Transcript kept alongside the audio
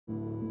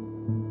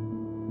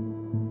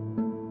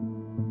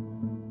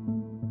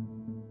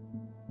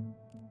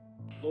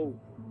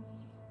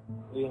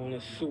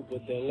super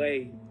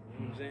delay.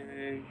 You know what I'm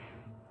saying?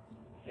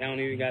 They don't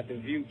even got the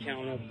view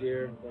count up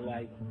there, but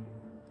like,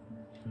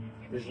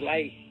 this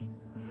light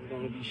is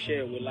gonna be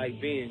shared with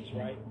light beings,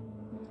 right?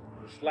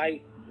 This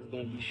light is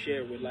gonna be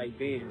shared with light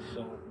beings,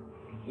 so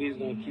we just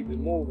gonna keep it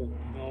moving,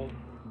 you know?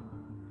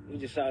 We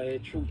just out here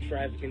truth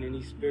trafficking in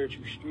these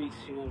spiritual streets,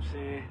 you know what I'm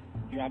saying?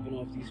 Dropping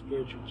off these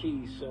spiritual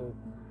keys, so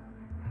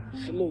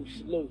salute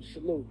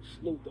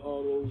to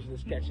all those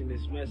that's catching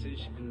this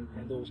message and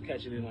those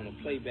catching it on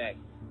a playback.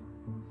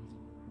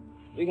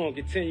 We're gonna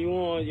continue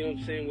on, you know what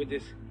I'm saying, with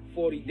this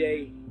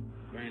 40-day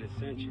Grand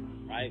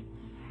Ascension, right?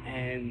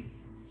 And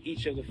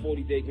each of the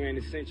 40-day Grand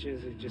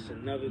Ascensions is just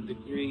another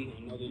degree,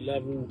 another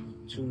level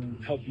to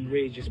help you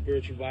raise your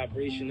spiritual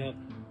vibration up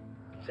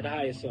to the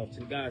higher self, to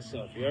the God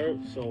self, you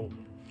heard? So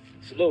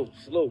salute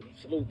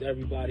to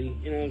everybody,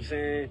 you know what I'm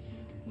saying?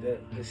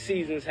 The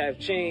seasons have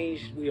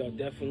changed. We are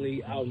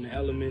definitely out in the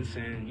elements,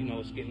 and you know,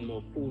 it's getting a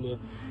little cooler,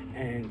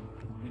 and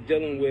we're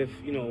dealing with,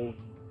 you know,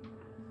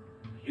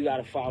 you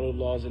gotta follow the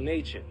laws of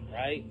nature,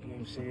 right? You know what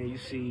I'm saying? You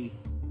see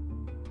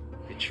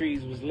the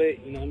trees was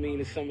lit, you know what I mean,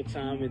 in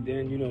summertime, and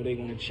then, you know, they're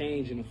gonna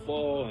change in the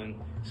fall, and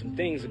some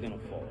things are gonna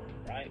fall,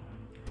 right?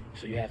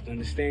 So you have to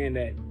understand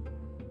that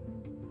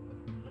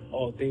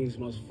all things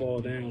must fall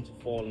down to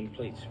fall in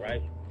place,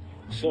 right?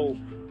 So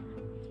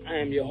I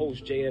am your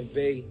host, JF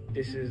Bay.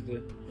 This is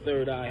the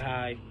Third Eye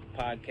High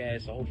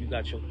podcast. I hope you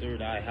got your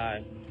third eye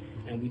high.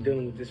 And we're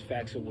dealing with this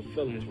facts over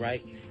feelings,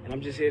 right? And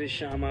I'm just here to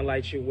shine my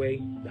light your way,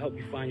 to help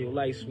you find your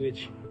light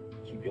switch,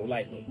 keep your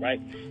light lit,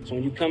 right? So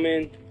when you come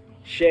in,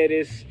 share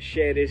this,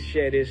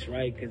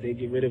 right? Because they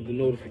get rid of the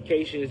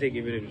notifications, they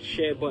get rid of the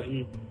share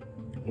button.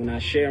 When I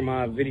share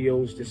my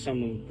videos to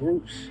some of the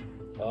groups,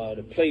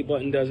 the play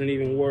button doesn't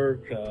even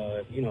work.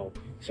 You know,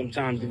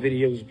 sometimes the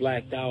video is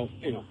blacked out.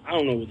 You know, I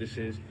don't know what this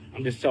is.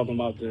 I'm just talking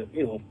about the,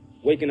 you know,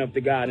 waking up the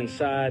God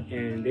inside,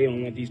 and they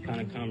don't want these kind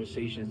of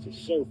conversations to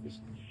surface.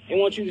 They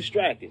want you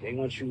distracted. They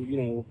want you,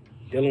 you know,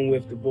 dealing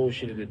with the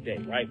bullshit of the day,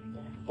 right?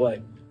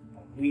 But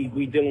we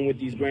dealing with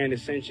these grand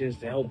ascensions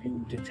to help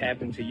you to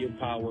tap into your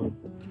power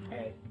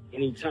at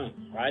any time,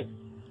 right?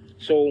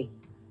 So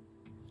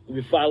if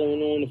you're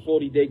following on the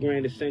 40-day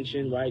grand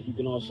ascension, right, you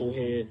can also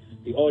hear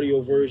the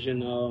audio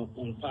version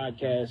on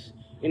podcasts,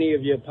 any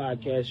of your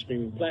podcast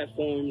streaming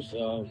platforms,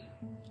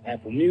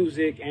 Apple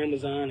Music,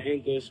 Amazon,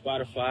 Anchor,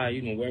 Spotify,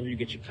 you know, wherever you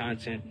get your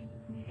content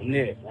from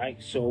there,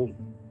 right? So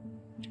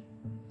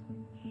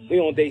we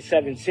on day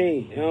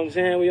 17, you know what I'm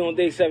saying? We on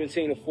day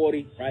 17 of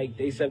 40, right?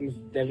 Day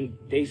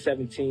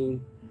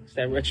 17, it's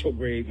that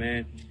retrograde,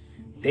 man.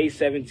 Day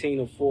 17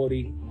 of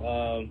 40,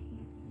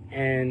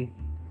 and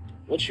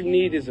what you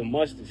need is a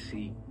mustard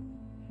seed.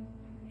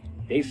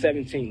 Day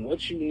 17,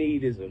 what you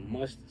need is a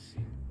mustard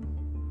seed.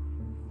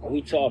 What are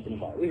we talking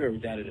about? We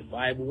heard that in the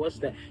Bible. What's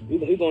that?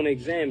 We're going to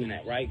examine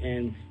that, right?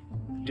 And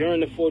during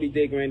the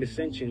 40-day Grand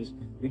Ascensions,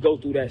 we go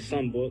through that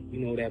sun book,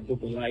 you know, that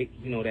book of light,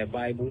 you know, that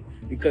Bible,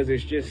 because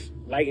it's just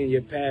lighting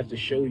your path to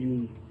show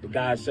you the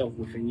God self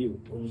within you.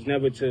 It was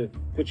never to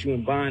put you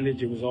in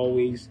bondage. It was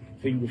always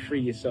for you to free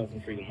yourself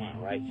and free your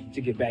mind, right?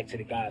 To get back to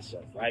the God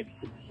self, right?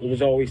 It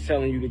was always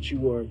telling you that you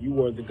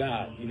were the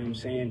God, you know what I'm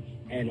saying?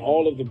 And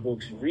all of the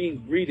books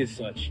read as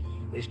such.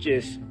 It's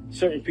just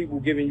certain people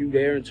giving you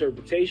their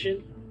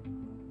interpretation.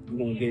 You're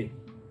going to get, you know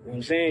what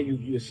I'm saying?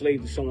 You're a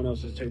slave to someone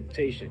else's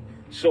interpretation.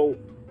 So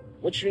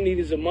what you need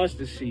is a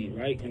mustard seed,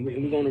 right? And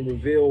we're going to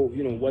reveal,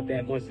 you know, what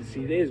that mustard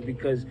seed is,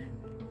 because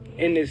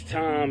in this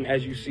time,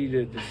 as you see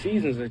the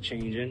seasons are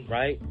changing,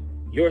 right?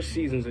 Your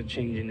seasons are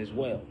changing as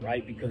well,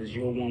 right? Because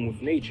you're one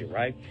with nature,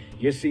 right?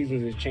 Your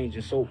seasons are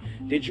changing. So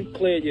did you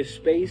clear your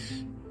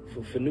space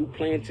for new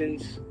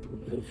plantings,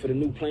 for the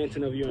new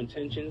planting of your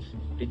intentions?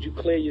 Did you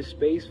clear your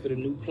space for the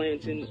new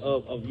planting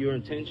of your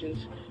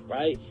intentions,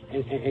 right?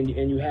 And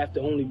you have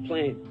to only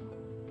plant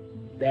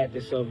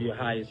that's of your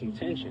highest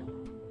intention.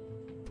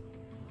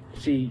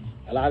 See,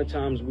 a lot of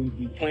times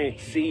we plant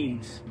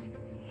seeds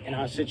in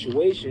our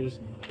situations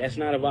that's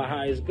not of our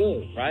highest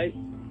good, right?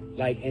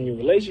 Like in your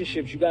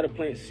relationships, you got to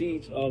plant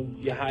seeds of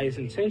your highest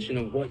intention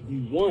of what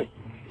you want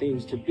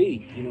things to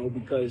be, you know,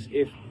 because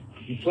if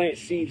you plant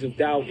seeds of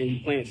doubt and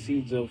you plant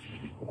seeds of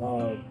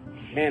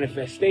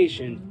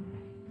manifestation,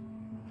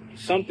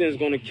 something's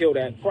going to kill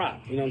that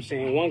crop. You know what I'm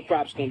saying? One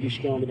crop's going to be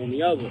stronger than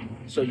the other.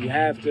 So you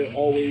have to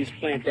always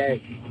plant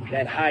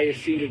that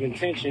highest seed of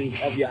intention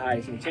of your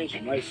highest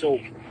intention, right? So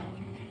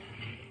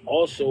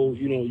also,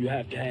 you know, you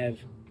have to have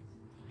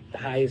the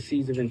highest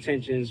seeds of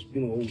intentions,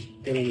 you know,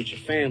 dealing with your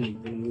family,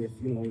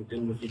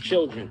 dealing with your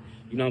children.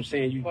 You know what I'm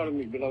saying? Pardon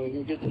me, beloved.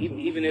 You get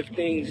even if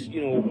things,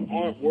 you know,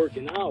 aren't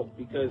working out,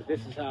 because this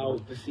is how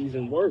the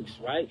season works,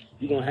 right?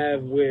 You're going to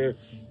have where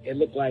it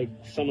look like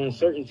some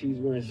uncertainties,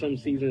 where in some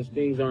seasons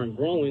things aren't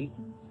growing,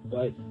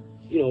 but,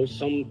 you know,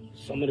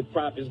 some of the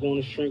crop is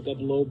going to shrink up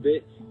a little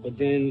bit, but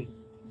then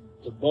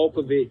the bulk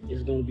of it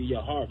is going to be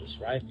your harvest,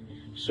 right?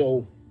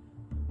 So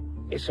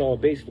it's all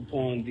based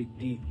upon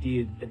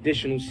the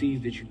additional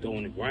seeds that you throw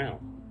in the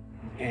ground.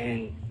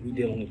 And we're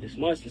dealing with this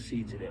mustard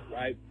seed today,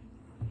 right?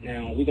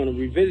 Now, we're going to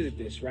revisit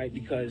this, right?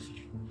 Because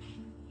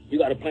you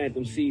got to plant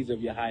them seeds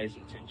of your highest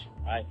intention,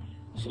 right?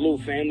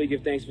 Salute, family.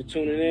 Give thanks for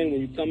tuning in.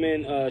 When you come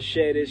in,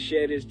 share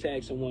this,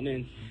 tag someone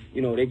in.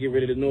 You know, they get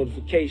rid of the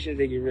notifications.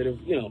 They get rid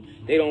of, you know,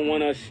 they don't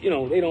want us, you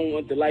know, they don't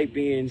want the light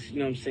beings, you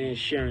know what I'm saying,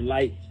 sharing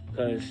light,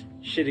 because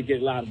shit will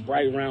get a lot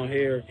bright around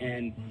here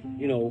and,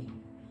 you know,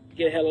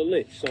 get hella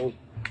lit. So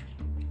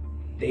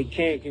they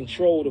can't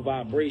control the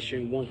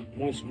vibration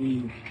once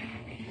we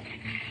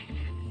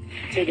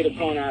take it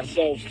upon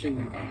ourselves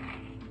to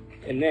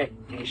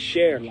connect and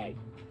share light.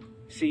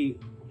 See,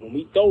 when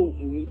we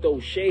throw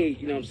shade,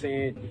 you know what I'm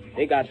saying,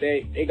 they got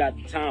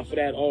the time for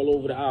that all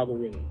over the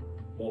algorithm.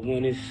 But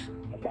when it's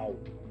about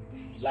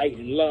light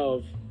and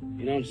love,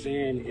 you know what I'm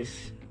saying,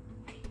 it's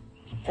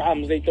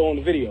problems they throw in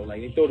the video.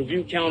 Like, they throw the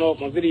view count off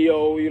my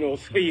video, you know,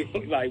 so you,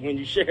 like, when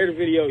you share the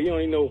video, you don't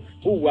even know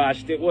who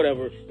watched it,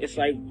 whatever. It's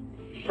like,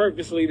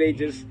 purposely they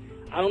just,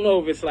 I don't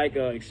know if it's like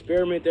an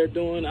experiment they're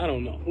doing, I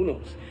don't know, who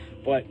knows.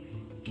 But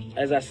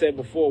as I said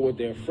before, what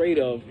they're afraid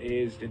of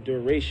is the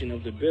duration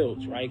of the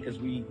builds, right? Because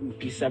we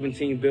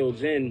 17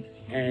 builds in,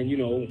 and, you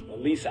know,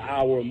 at least an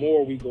hour or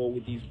more we go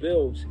with these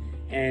builds,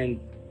 and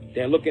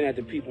they're looking at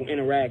the people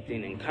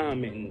interacting and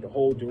commenting the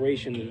whole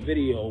duration of the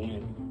video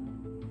and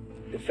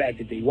the fact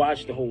that they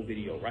watched the whole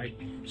video, right?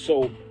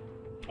 So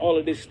all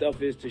of this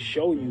stuff is to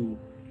show you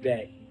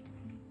that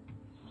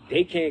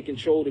they can't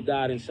control the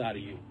God inside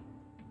of you.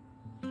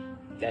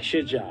 That's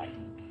your job.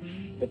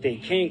 But they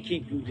can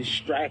keep you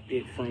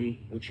distracted from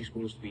what you're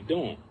supposed to be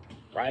doing,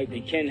 right?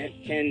 They can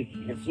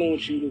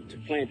influence you to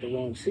plant the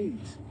wrong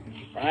seeds,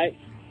 right?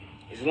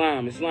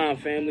 Islam,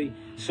 family.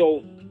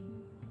 So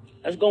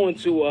let's go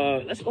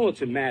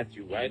into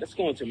Matthew,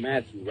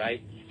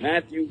 right?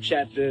 Matthew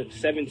chapter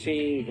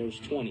 17, verse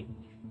 20.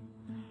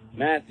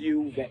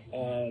 Matthew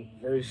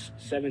verse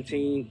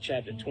 17,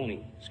 chapter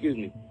 20. Excuse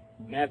me.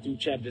 Matthew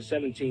chapter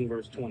 17,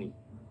 verse 20.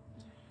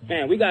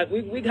 Man, we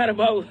got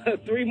about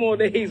 3 more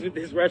days with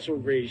this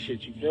retrograde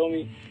shit, you feel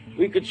me?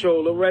 We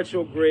control the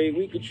retrograde.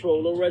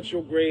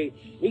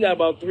 We got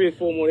about 3 or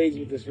 4 more days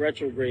with this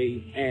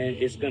retrograde, and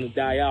it's gonna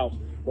die out.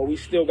 But we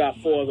still got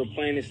 4 other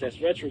planets that's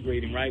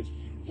retrograding, right?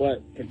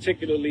 But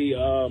particularly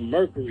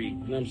Mercury, you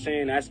know what I'm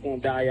saying? That's gonna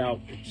die out.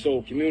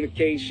 So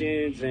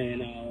communications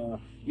and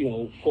you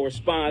know,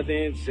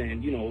 correspondence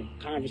and, you know,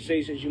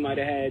 conversations you might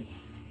have had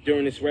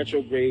during this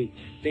retrograde,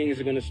 things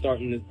are going to start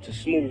to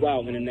smooth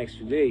out in the next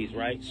few days,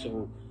 right?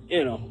 So,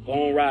 you know,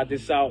 go and ride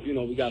this out. You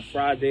know, we got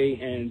Friday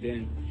and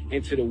then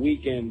into the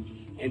weekend,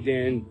 and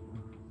then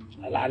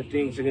a lot of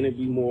things are going to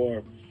be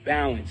more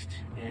balanced,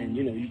 and,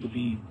 you know, you could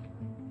be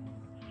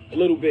a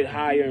little bit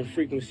higher in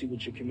frequency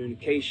with your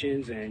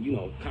communications and, you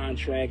know,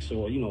 contracts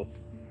or, you know,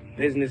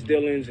 business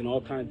dealings and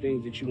all kinds of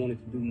things that you wanted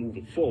to do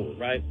moving forward,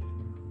 right?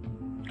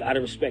 Got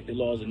to respect the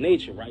laws of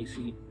nature, right?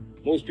 See,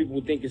 most people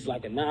would think it's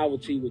like a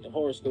novelty with the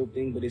horoscope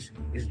thing, but it's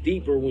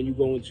deeper when you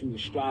go into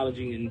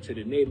astrology and into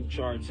the natal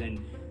charts,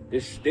 and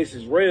this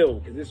is real,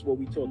 because this is what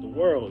we taught the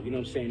world, you know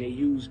what I'm saying? They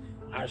use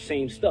our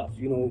same stuff,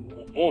 you know,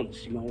 on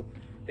us, you know.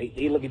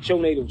 They look at your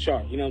natal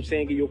chart, you know what I'm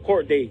saying? Give you a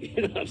court date,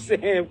 you know what I'm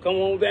saying? Come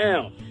on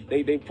down.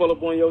 They pull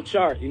up on your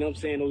chart, you know what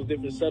I'm saying? Those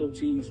different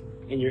subtleties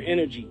in your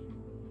energy.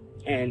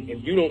 And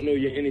if you don't know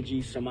your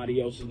energy,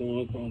 somebody else is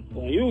going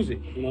to use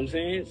it, you know what I'm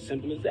saying?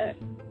 Simple as that.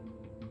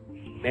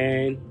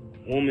 Man,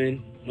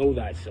 woman, know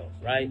thyself,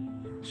 right?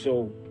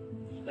 So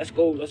let's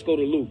go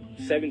to Luke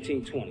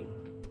 17:20.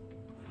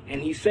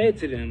 And he said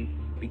to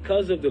them,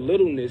 because of the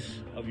littleness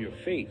of your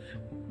faith,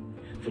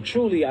 for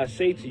truly I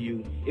say to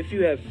you, if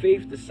you have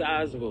faith the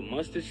size of a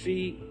mustard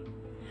seed,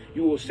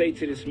 you will say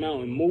to this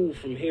mountain, move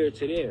from here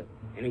to there,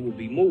 and it will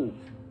be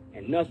moved,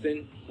 and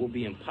nothing will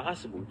be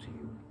impossible to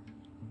you.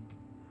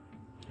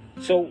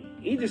 So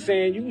he's just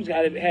saying you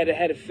had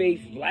a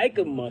faith like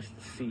a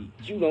mustard seed.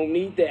 You don't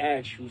need the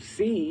actual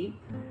seed.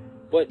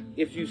 But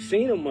if you've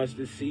seen a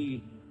mustard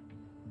seed,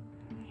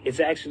 it's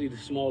actually the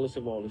smallest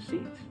of all the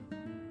seeds.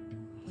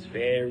 It's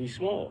very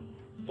small.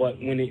 But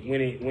when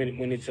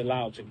it's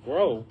allowed to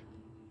grow,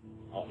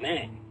 oh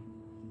man,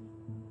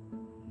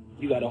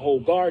 you got a whole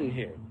garden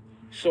here.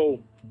 So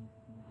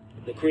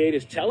the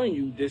Creator's telling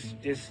you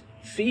this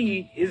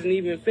seed isn't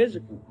even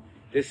physical.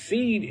 The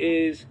seed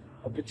is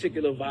a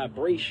particular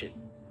vibration.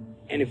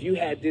 And if you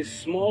had this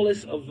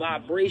smallest of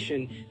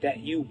vibration that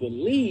you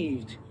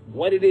believed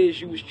what it is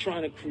you was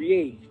trying to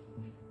create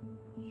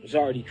was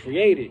already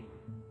created,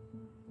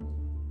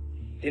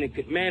 then it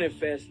could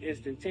manifest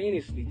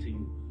instantaneously to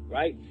you,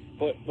 right?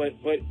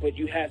 But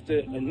you have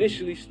to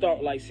initially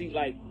start, like, see,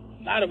 like,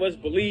 a lot of us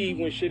believe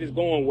when shit is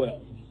going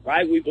well,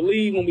 right? We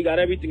believe when we got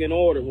everything in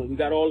order, when we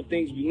got all the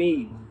things we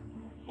need.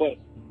 But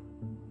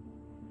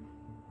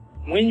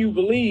when you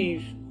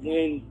believe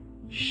when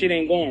shit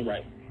ain't going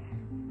right,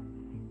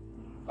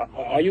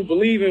 are you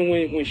believing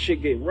when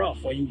shit get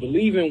rough? Are you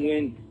believing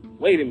when,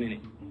 wait a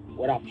minute,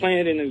 what I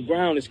planted in the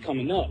ground is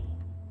coming up?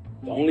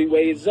 The only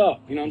way is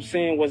up. You know what I'm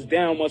saying? What's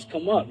down must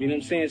come up. You know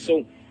what I'm saying?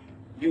 So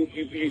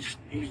you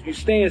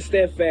staying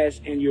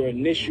steadfast in your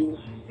initial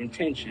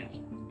intention.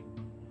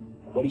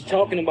 What he's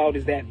talking about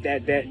is that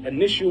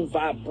initial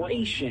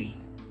vibration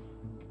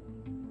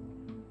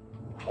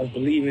of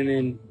believing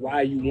in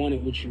why you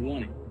wanted what you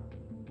wanted,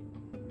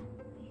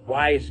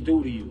 why it's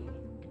due to you.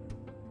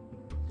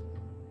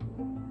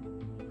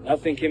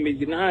 Nothing can be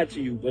denied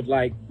to you, but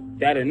like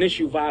that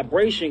initial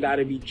vibration got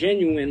to be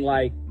genuine.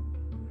 Like,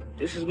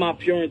 this is my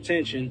pure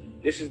intention.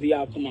 This is the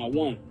outcome I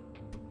want.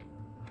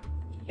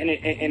 And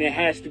it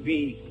has to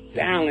be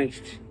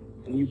balanced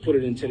when you put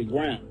it into the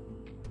ground.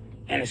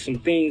 And it's some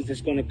things that's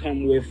going to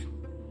come with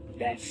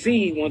that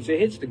seed once it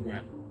hits the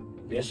ground.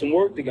 There's some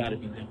work that got to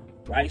be done,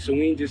 right? So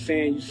we ain't just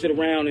saying you sit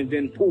around and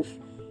then poof,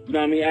 you know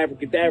what I mean,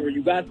 abracadabra,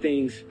 you got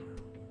things.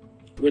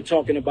 We're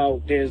talking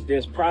about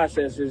there's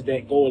processes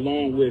that go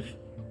along with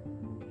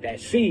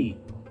that seed.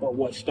 But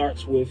what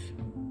starts with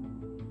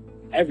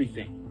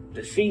everything,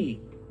 the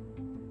seed.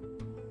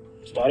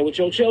 Started with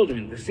your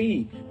children, the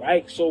seed,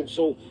 right?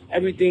 So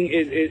everything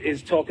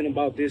is talking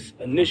about this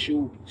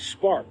initial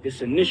spark,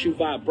 this initial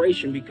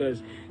vibration,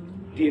 because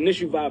the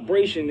initial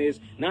vibration is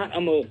not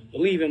I'm going to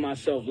believe in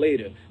myself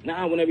later.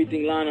 Now when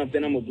everything line up,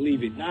 then I'm going to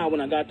believe it. Now when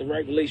I got the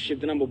right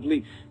relationship, then I'm going to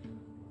believe.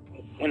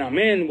 When I'm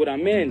in what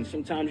I'm in,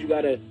 sometimes you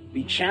got to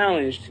be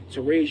challenged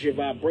to raise your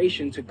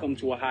vibration to come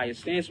to a higher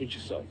stance with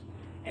yourself.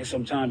 And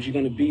sometimes you're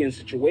going to be in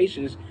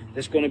situations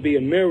that's going to be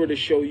a mirror to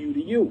show you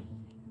to you.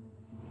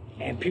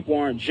 And people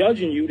aren't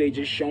judging you, they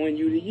just showing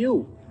you to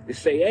you. They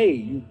say,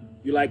 hey,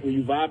 you like when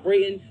you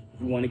vibrating?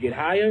 You want to get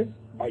higher?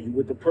 Are you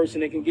with the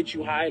person that can get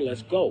you higher?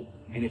 Let's go.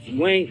 And if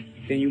you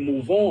ain't, then you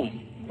move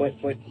on.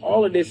 But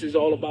all of this is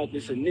all about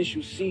this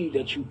initial seed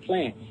that you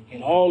plant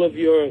in all of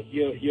your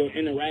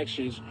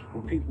interactions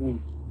with people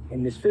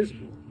in this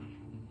physical.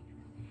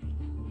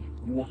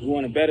 You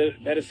want a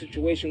better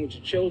situation with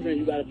your children,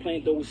 you got to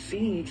plant those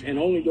seeds, and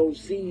only those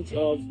seeds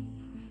of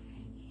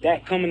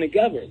that coming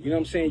together. You know what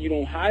I'm saying? You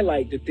don't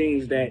highlight the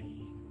things that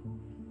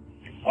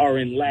are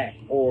in lack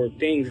or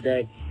things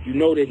that you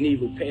know that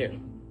need repair.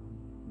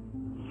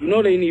 You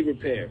know they need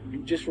repair.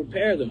 You just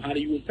repair them. How do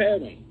you repair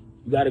them?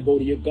 You got to go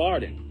to your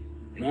garden.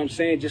 You know what I'm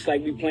saying? Just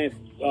like we plant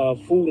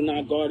food in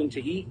our garden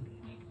to eat.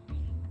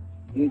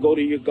 You can go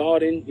to your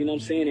garden, you know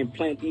what I'm saying, and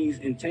plant these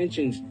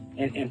intentions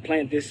and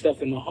plant this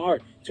stuff in the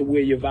heart to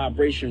where your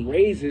vibration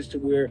raises, to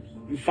where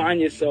you find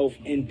yourself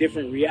in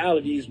different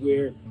realities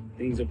where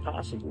things are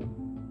possible.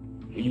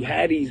 You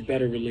had these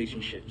better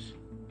relationships.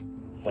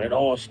 But it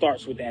all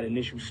starts with that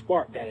initial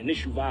spark, that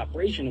initial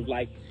vibration of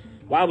like,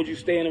 why would you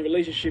stay in a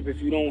relationship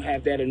if you don't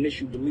have that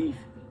initial belief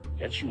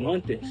that you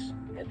want this,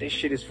 that this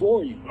shit is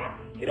for you?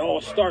 It all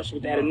starts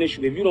with that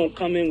initial. If you don't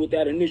come in with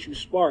that initial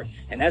spark,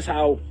 and that's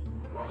how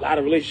a lot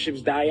of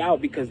relationships die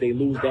out, because they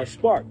lose that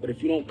spark. But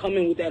if you don't come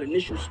in with that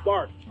initial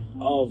spark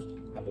of,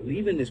 I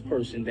believe in this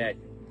person that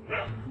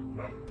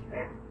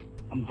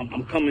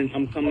I'm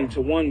coming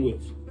to one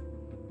with.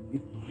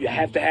 You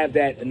have to have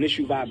that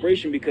initial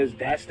vibration, because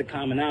that's the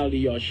commonality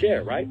y'all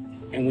share, right?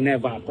 And when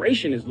that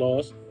vibration is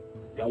lost,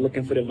 y'all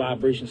looking for the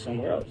vibration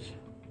somewhere else.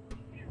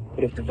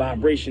 But if the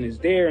vibration is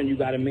there and you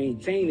got to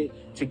maintain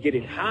it to get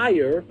it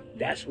higher,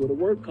 that's where the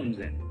work comes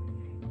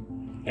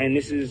in. And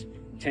this is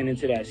tending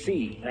to that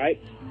seed,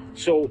 right?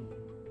 So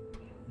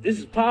this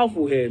is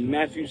powerful here,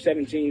 Matthew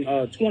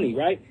 17:20,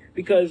 right?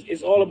 Because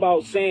it's all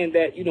about saying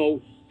that, you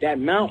know, that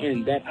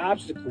mountain, that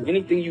obstacle,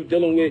 anything you're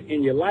dealing with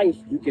in your life,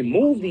 you can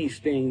move these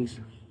things.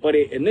 But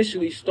it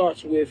initially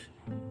starts with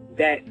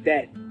that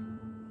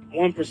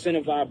 1%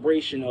 of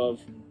vibration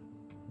of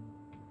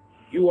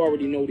you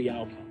already know the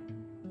outcome.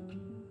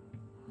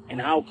 And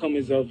the outcome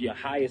is of your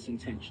highest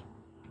intention.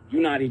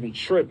 You're not even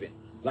tripping.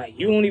 Like,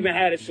 you don't even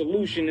have a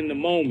solution in the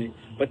moment.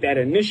 But that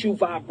initial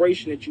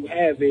vibration that you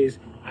have is,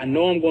 I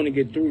know I'm going to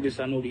get through this.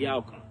 I know the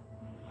outcome.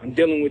 I'm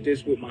dealing with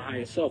this with my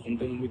higher self. I'm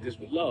dealing with this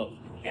with love.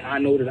 And I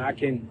know that I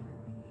can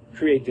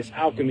create this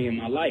alchemy in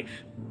my life.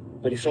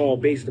 But it's all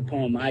based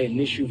upon my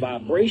initial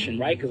vibration,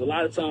 right? Because a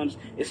lot of times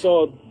it's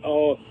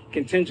all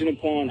contingent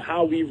upon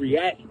how we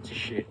react to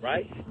shit,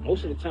 right?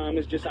 Most of the time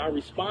it's just our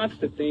response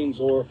to things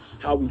or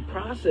how we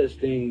process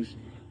things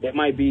that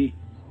might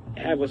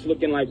have us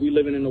looking like we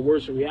living in a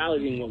worse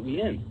reality than what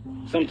we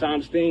in.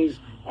 Sometimes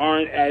things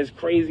aren't as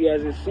crazy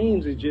as it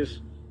seems. It's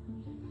just,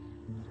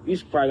 we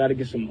probably got to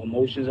get some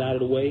emotions out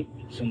of the way,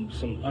 some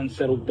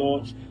unsettled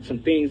thoughts, some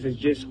things that's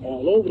just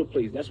all over the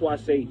place. That's why I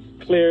say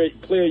clear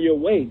your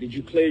way. Did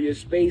you clear your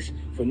space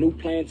for new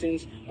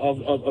plantings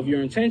of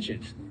your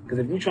intentions? Because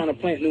if you're trying to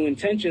plant new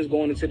intentions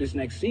going into this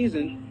next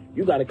season,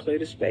 you got to clear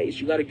the space.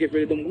 You got to get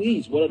rid of them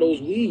weeds. What are those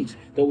weeds?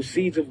 Those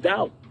seeds of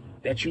doubt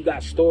that you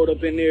got stored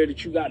up in there,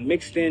 that you got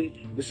mixed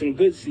in with some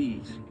good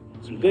seeds,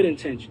 some good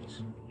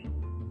intentions.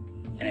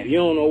 And if you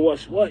don't know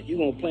what's what, you're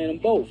going to plant them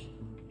both.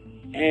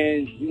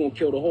 And you're going to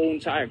kill the whole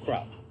entire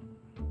crop.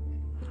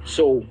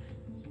 So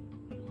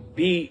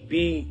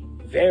be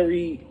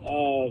very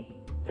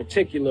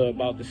particular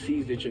about the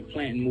seeds that you're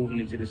planting moving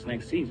into this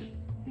next season.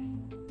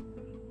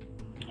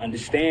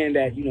 Understand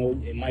that, you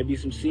know, it might be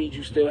some seeds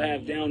you still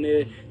have down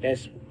there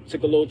that's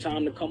took a little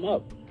time to come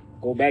up.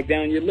 Go back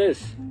down your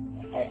list.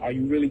 Are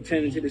you really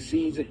tending to the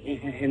seeds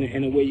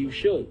in a way you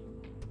should?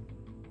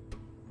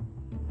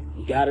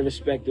 You got to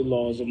respect the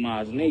laws of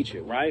Mother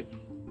Nature, right?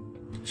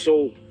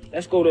 So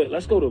let's go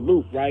to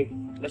Luke, right?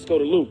 let's go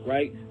to Luke,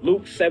 right?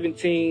 Luke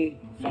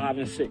 17, 5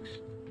 and 6.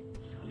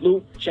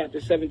 Luke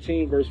chapter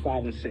 17, verse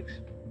 5 and 6.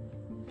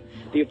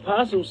 The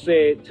apostle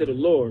said to the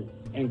Lord,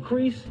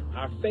 increase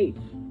our faith.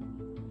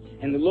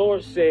 And the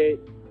Lord said,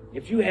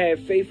 if you have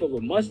faith of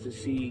a mustard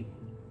seed,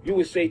 you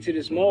would say to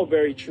this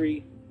mulberry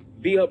tree,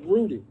 be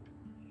uprooted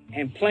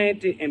and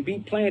planted and be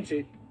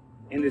planted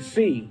in the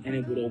sea, and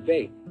it would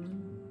obey.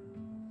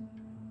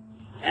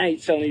 I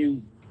ain't telling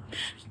you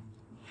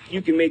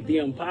you can make the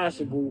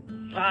impossible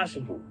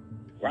possible,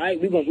 right?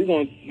 We're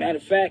gonna matter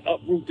of fact,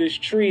 uproot this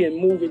tree and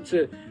move it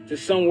to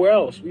somewhere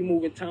else. We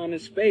move in time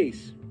and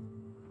space.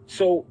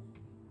 So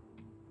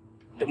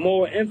the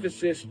more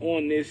emphasis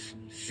on this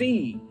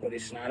seed, but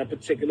it's not a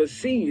particular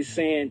seed. It's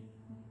saying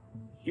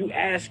you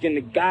asking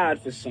the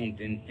God for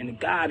something, and the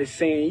God is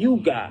saying you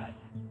God.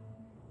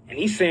 And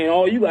he's saying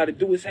all you got to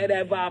do is have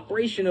that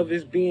vibration of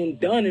it's being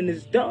done, and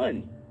it's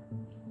done.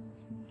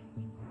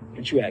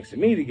 But you asking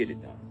me to get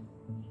it done.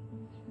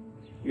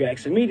 You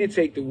asking me to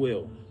take the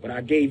wheel, but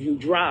I gave you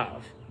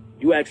drive.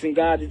 You asking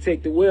God to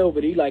take the wheel,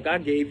 but he like, I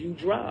gave you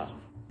drive.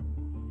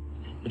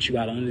 But you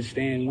got to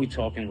understand, we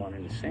talking one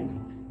and the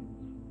same.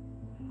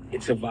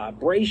 It's a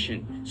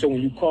vibration. So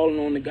when you're calling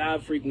on the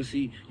God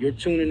frequency, you're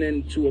tuning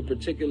into a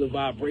particular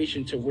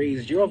vibration to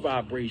raise your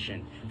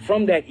vibration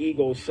from that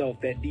ego self,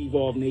 that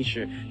devolved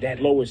nature,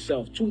 that lower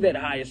self, to that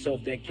higher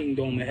self, that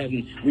kingdom of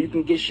heaven, where you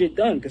can get shit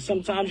done. Because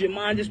sometimes your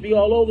mind just be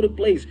all over the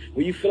place,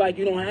 where you feel like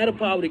you don't have the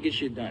power to get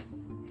shit done.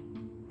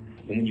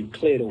 But when you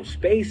clear those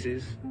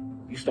spaces,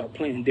 you start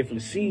planting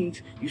different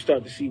seeds, you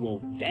start to see,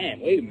 well, damn,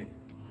 wait a minute.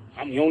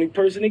 I'm the only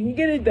person that can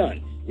get it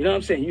done. You know what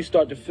I'm saying? You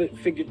start to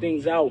figure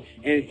things out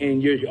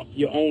in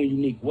your own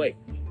unique way.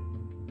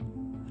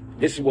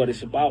 This is what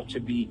it's about, to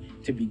be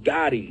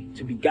guiding,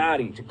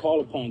 to call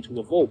upon, to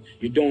evoke.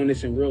 You're doing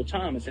this in real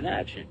time. It's an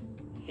action.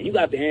 And you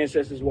got the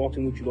ancestors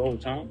walking with you the whole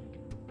time.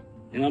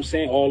 You know what I'm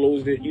saying? All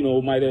those that,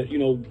 might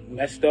have,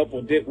 messed up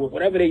or did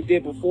whatever they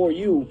did before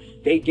you,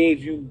 they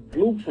gave you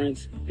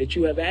blueprints that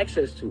you have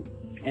access to.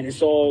 And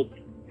it's all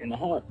in the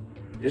heart.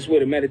 This is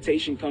where the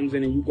meditation comes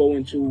in, and you go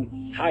into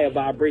higher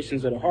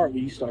vibrations of the heart,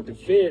 where you start to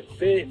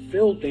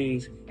feel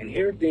things and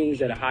hear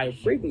things at a higher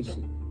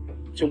frequency,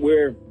 to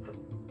where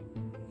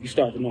you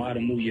start to know how to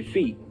move your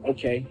feet.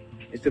 Okay,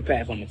 it's the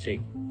path I'm going to take.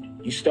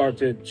 You start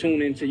to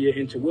tune into your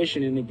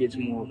intuition, and it gets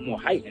more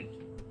heightened.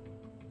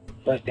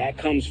 But that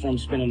comes from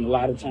spending a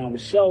lot of time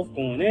with self,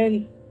 going in,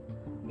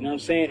 you know what I'm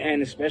saying?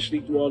 And especially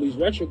through all these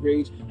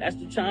retrogrades, that's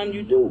the time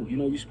you do.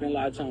 You spend a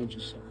lot of time with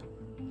yourself.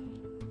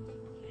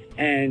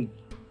 And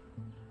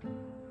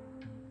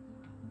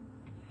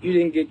you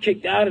didn't get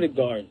kicked out of the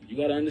garden. You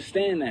got to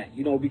understand that,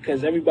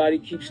 because everybody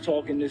keeps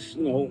talking this,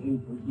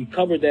 we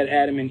covered that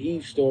Adam and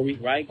Eve story,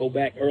 right? Go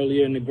back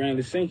earlier in the Grand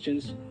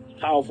Ascensions,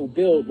 powerful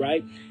build,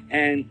 right?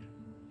 And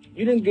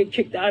you didn't get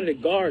kicked out of the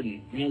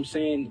garden. You know what I'm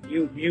saying?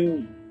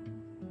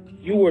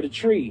 You were the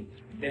tree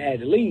that had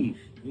to leave.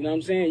 You know what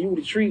I'm saying?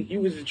 You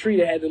was the tree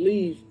that had to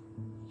leave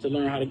to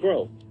learn how to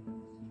grow.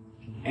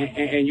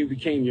 And you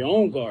became your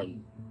own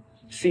garden.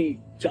 See,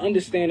 to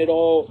understand it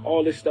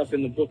all this stuff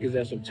in the book is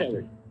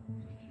esoteric.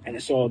 And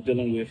it's all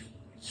dealing with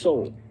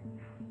soul.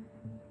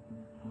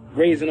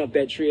 Raising up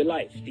that tree of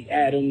life. The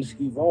atoms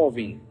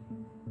evolving.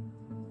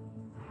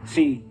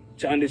 See,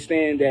 to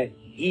understand that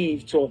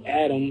Eve taught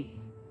Adam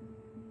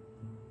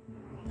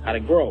how to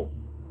grow.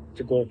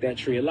 To go up that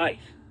tree of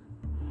life.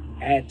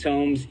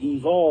 Atoms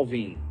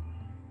evolving.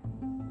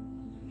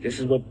 This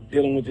is what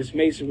dealing with this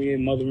masonry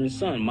and mother and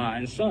son, ma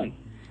and son.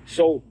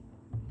 So,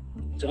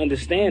 to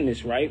understand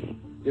this, right?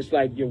 Just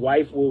like your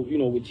wife will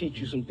teach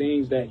you some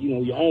things that,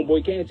 your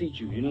homeboy can't teach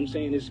you. You know what I'm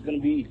saying? It's going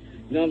to be,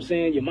 you know what I'm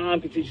saying? Your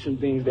mom can teach you some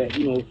things that,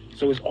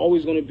 so it's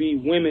always going to be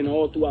women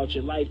all throughout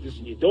your life.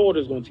 Your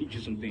daughter's going to teach you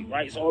some things,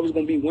 right? It's always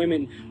going to be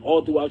women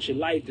all throughout your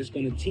life that's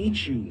going to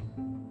teach you.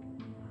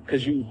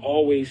 Because you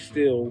always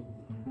still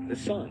the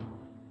son.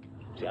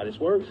 See how this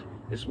works?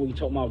 This is what we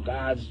talking about,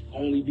 God's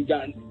only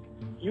begotten.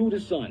 You the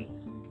son.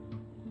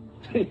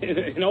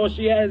 And all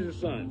she has is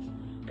sons.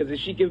 Because if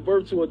she gives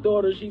birth to a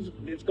daughter,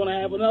 it's going to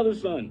have another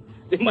son.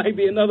 There might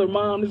be another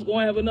mom that's going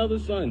to have another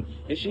son.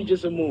 And she's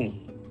just a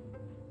moon.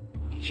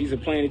 She's a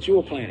planet, you're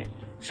a planet.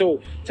 So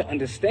to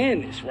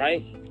understand this,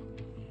 right,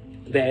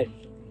 that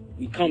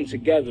we come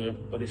together,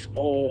 but it's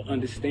all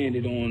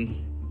understanding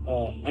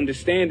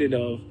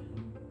of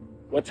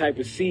what type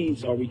of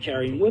seeds are we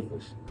carrying with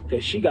us.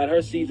 Because she got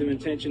her seeds of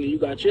intention and you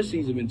got your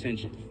seeds of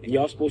intention. And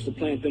y'all supposed to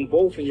plant them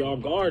both in y'all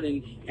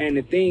garden. And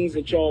the things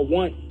that y'all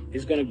want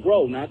is going to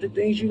grow, not the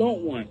things you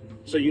don't want.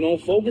 So you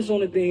don't focus on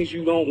the things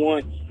you don't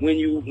want when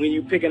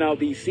you picking out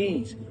these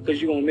seeds,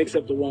 because you're going to mix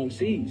up the wrong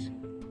seeds.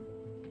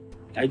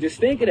 I just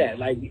think of that.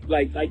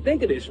 Like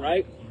think of this,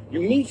 right?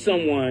 You meet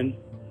someone,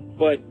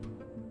 but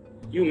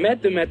you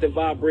met them at the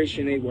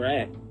vibration they were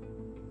at.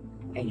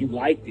 And you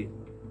liked it.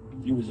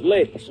 You was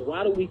lit. So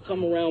why do we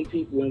come around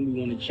people and we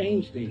want to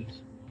change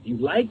things? You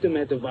liked them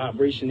at the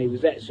vibration they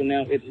was at. So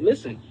now, if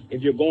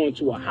you're going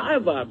to a high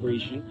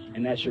vibration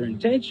and that's your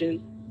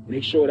intention,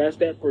 make sure that's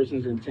that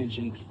person's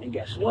intention. And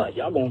guess what?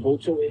 Y'all going to go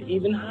to an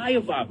even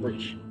higher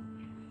vibration.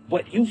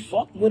 But you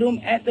fucked with them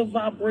at the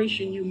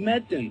vibration you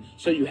met them.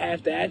 So you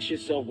have to ask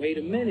yourself, wait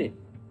a minute.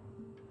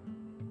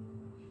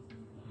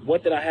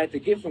 What did I have to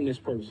get from this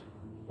person?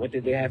 What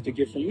did they have to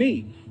get from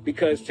me?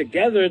 Because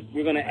together,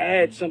 we're going to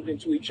add something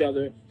to each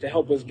other to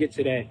help us get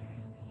to that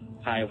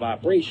higher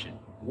vibration,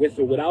 with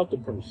or without the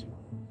person,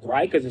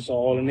 right? Because it's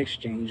all an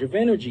exchange of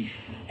energy.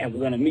 And we're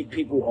going to meet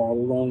people all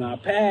along our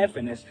path,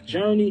 and that's the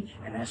journey,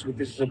 and that's what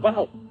this is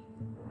about.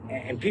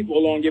 And people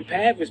along your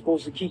path are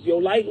supposed to keep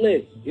your light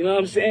lit, you know what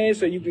I'm saying?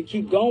 So you can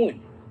keep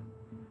going,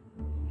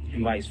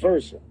 and vice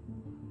versa.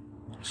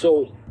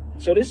 So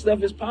this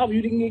stuff is powerful.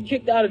 You didn't get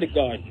kicked out of the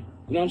garden.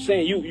 You know what I'm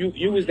saying?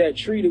 You was that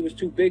tree that was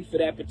too big for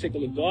that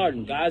particular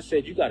garden. God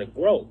said you got to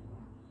grow.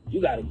 You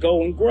got to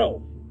go and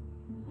grow.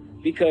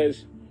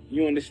 Because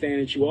you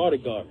understand that you are the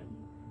garden.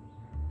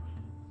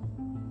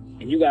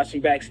 And you got some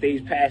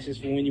backstage passes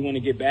for when you want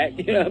to get back.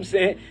 You know what I'm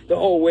saying? The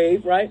whole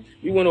wave, right?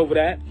 We went over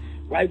that,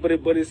 right? But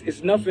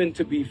it's nothing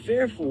to be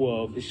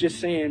fearful of. It's just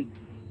saying,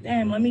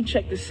 damn, let me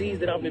check the seeds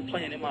that I've been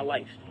planting in my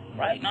life.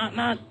 Right?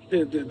 Not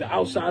the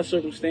outside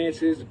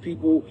circumstances, the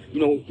people,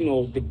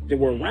 that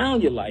were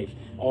around your life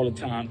all the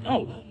time.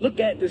 No, look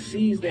at the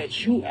seeds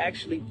that you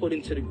actually put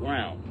into the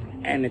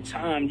ground and the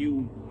time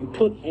you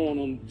put on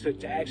them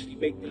to actually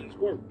make things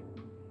work.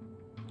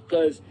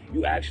 Because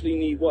you actually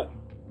need what?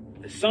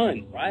 The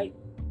sun, right?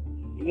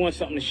 You want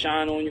something to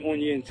shine on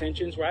your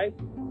intentions, right?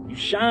 You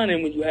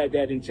shining when you have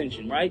that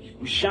intention, right?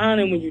 You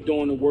shining when you're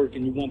doing the work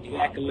and you want the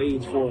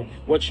accolades for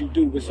what you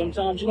do. But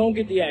sometimes you don't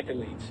get the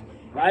accolades.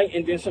 Right?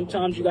 And then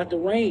sometimes you got the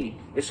rain.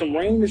 There's some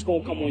rain that's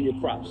going to come on your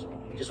crops.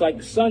 Just like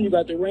the sun, you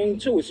got the rain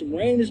too. It's some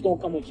rain that's going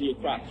to come onto your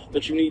crop.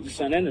 But you need the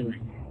sun and the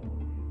rain.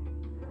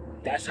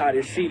 That's how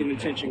this seed of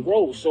intention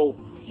grows. So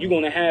you're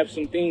going to have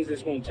some things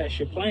that's going to test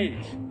your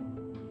plans.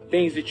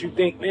 Things that you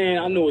think, man,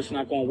 I know it's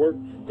not going to work.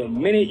 The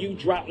minute you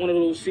drop one of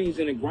those seeds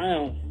in the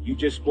ground, you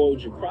just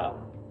spoiled your crop.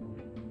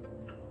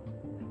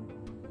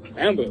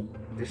 Remember,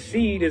 the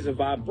seed is a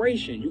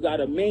vibration. You got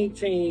to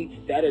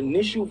maintain that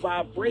initial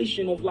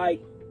vibration of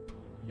like,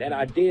 that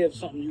idea of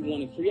something you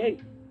want to create.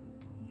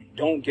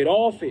 Don't get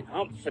off it.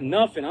 For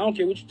nothing. I don't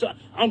care what you talk.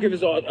 I don't care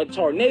if it's a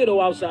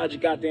tornado outside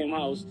your goddamn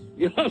house.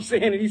 You know what I'm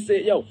saying? And he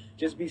said, yo,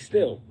 just be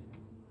still.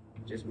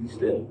 Just be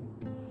still.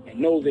 And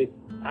know that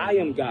I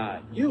am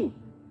God. You're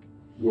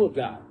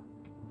God.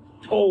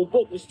 The whole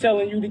book was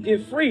telling you to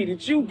get free,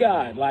 that you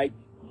God. Like,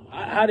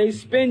 how they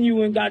spin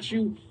you and got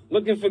you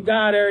looking for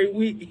God every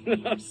week. You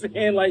know what I'm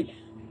saying? Like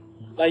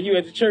you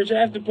at the church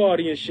after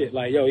party and shit.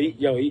 Like, he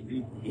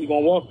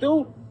gonna walk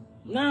through?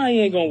 Nah, he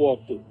ain't gonna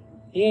walk through.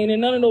 He ain't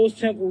in none of those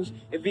temples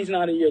if he's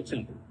not in your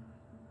temple.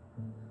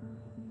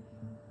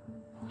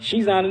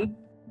 She's not in.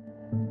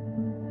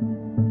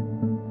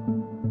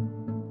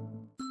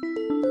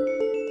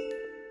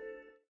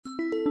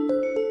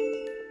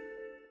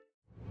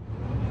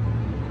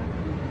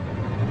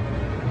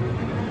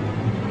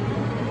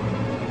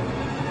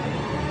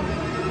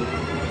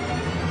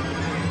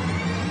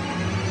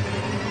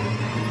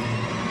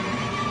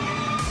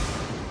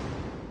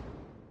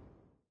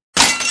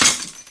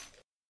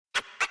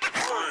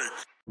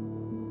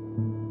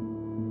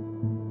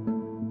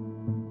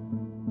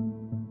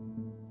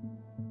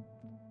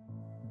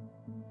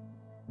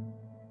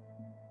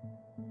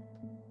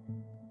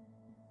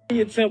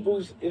 Your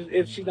temples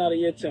if she's not in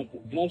your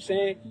temple. You know what I'm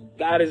saying?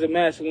 God is a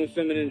masculine,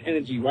 feminine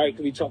energy, right?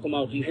 Because we talking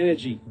about an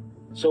energy.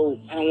 So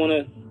I don't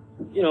want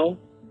to,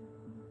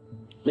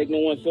 make no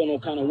one feel no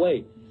kind of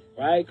way,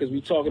 right? Because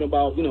we talking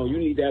about, you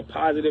need that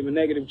positive and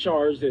negative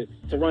charge to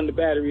run the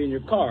battery in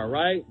your car,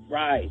 right?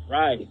 Right.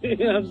 You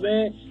know what I'm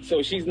saying?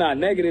 So she's not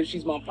negative,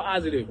 she's my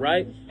positive,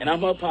 right? And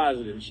I'm her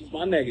positive, she's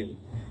my negative.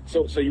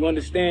 So you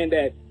understand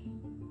that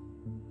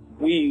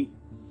we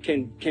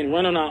can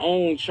run on our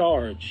own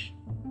charge.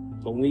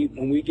 But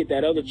when we get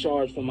that other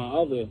charge from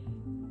our other,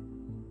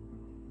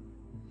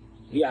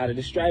 we out of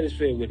the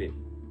stratosphere with it.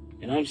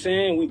 You know what I'm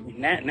saying?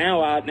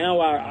 Now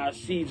our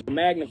seeds are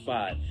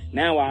magnified.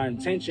 Now our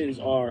intentions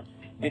are,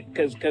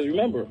 because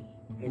remember,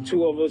 when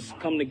two of us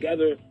come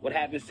together, what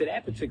happens to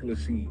that particular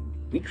seed?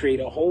 We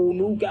create a whole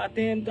new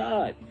goddamn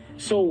God.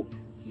 So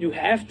you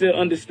have to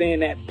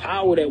understand that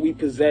power that we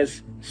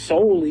possess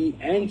solely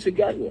and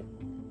together.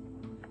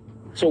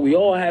 So we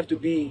all have to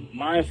be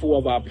mindful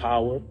of our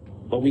power.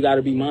 But we got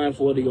to be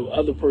mindful of the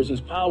other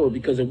person's power,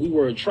 because if we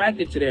were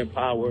attracted to their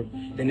power,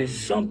 then it's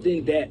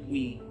something that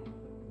we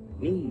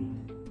need.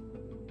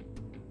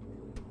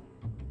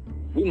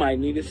 We might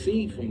need a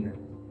seed from them.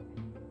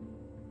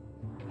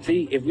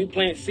 See, if we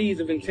plant seeds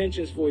of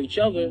intentions for each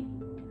other,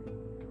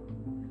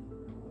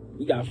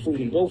 we got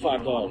food in both our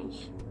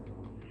gardens.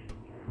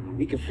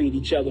 We can feed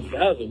each other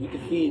forever. We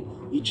can feed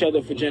each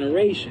other for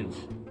generations.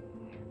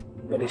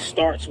 But it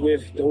starts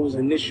with those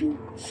initial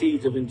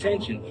seeds of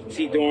intention.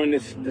 See, during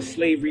the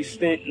slavery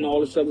stint and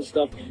all this other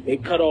stuff, they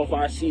cut off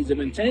our seeds of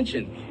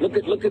intention. Look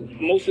at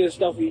most of the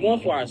stuff we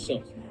want for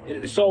ourselves.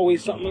 It's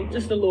always something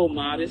just a little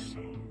modest.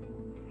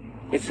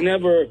 It's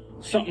never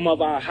something of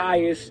our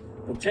highest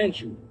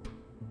potential.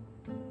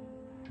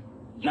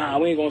 Nah,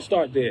 we ain't gonna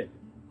start there.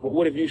 But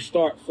what if you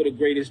start for the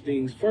greatest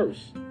things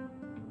first?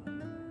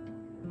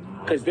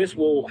 because this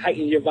will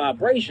heighten your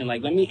vibration.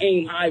 Like, let me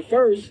aim high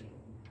first.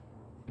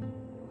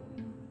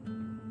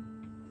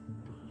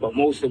 But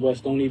most of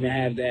us don't even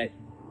have that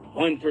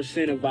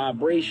 1% of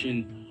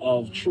vibration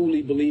of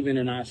truly believing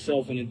in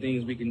ourselves and the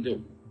things we can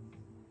do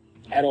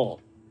at all.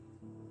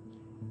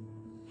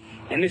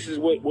 And this is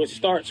what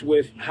starts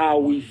with how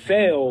we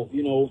fail,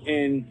 you know,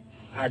 in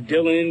our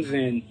dealings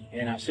and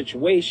our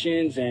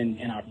situations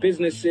and our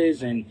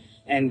businesses.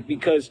 And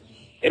because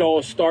it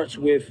all starts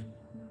with,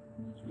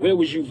 where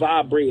was you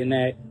vibrating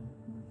at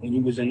when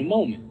you was in the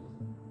moment?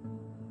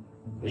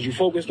 Was you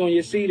focused on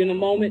your seed in the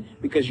moment?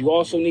 Because you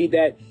also need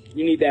that,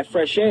 you need that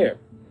fresh air.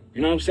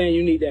 You know what I'm saying?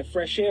 You need that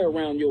fresh air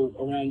around your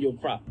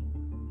crop.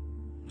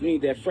 You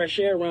need that fresh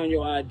air around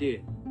your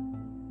idea.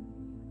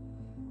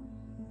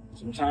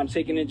 Sometimes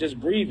taking it, just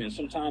breathing.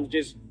 Sometimes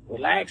just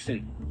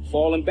relaxing,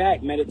 falling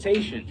back,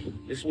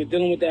 meditation. This is what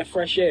dealing with that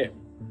fresh air.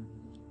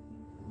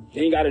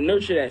 Then you got to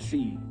nurture that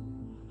seed.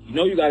 You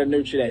know you got to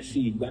nurture that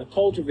seed. You got to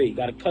cultivate. You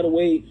got to cut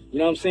away, you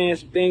know what I'm saying,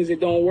 some things that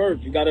don't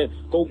work. You got to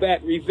go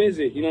back,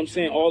 revisit. You know what I'm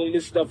saying? All of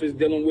this stuff is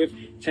dealing with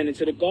tending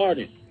to the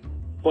garden.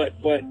 But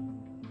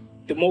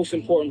the most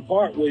important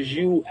part was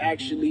you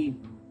actually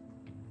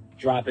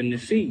dropping the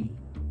seed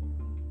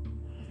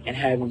and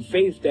having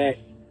faith that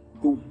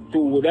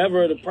through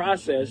whatever the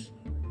process,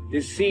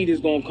 this seed is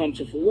going to come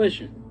to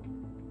fruition.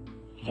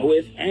 No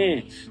ifs,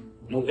 ands.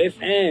 No ifs,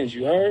 ands,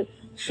 you heard?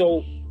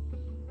 So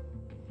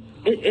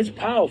it's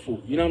powerful,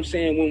 you know what I'm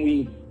saying, when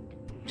we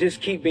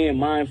just keep being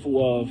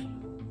mindful of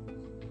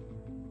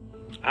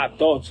our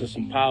thoughts are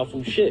some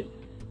powerful shit.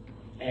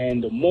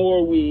 And the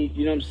more we,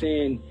 you know what I'm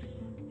saying,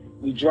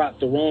 we drop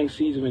the wrong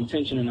seeds of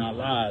intention in our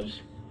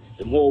lives,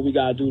 the more we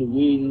got to do the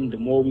weeding, the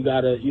more we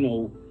got to, you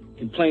know,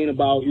 complain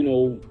about, you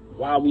know,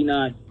 why we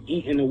not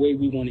eating the way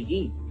we want to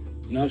eat.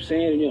 You know what I'm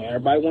saying? You know,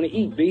 everybody want to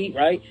eat, B,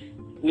 right?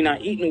 We're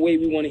not eating the way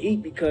we want to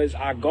eat because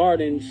our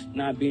garden's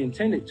not being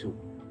tended to.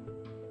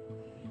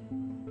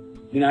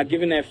 We're not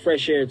giving that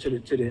fresh air to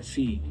the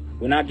seed.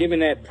 We're not giving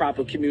that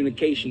proper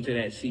communication to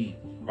that seed,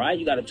 right?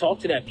 You got to talk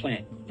to that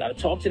plant. You got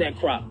to talk to that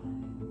crop.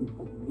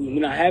 We're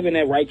not having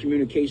that right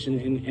communication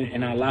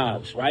in our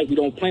lives, right? We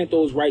don't plant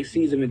those right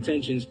seeds of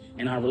intentions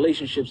in our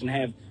relationships and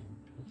have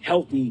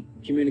healthy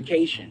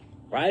communication,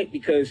 right?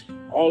 Because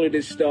all of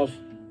this stuff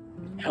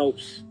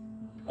helps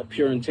a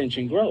pure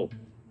intention grow.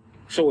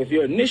 So if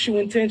your initial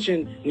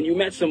intention when you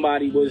met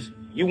somebody was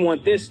you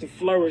want this to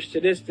flourish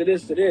to this, to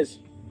this, to this,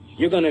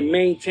 you're going to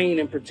maintain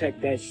and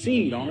protect that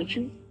seed, aren't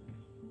you?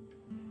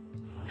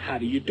 How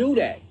do you do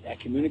that? That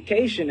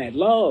communication, that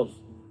love,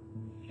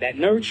 that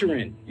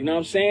nurturing, you know what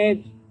I'm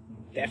saying?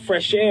 That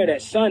fresh air,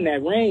 that sun,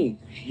 that rain.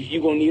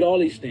 You're going to need all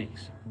these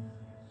things.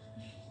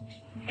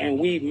 And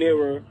we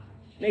mirror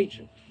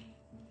nature.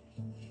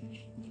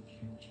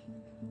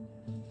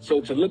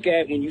 So to look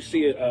at when you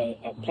see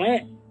a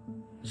plant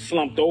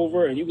slumped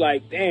over and you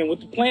like, damn,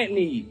 what the plant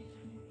need?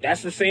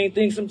 That's the same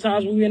thing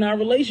sometimes when we're in our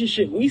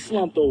relationship. We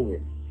slumped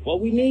over. What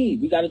we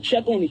need, we got to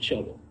check on each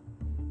other.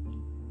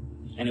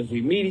 And if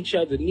we meet each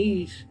other's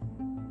needs,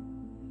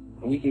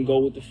 we can go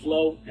with the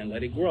flow and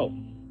let it grow.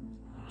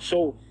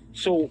 So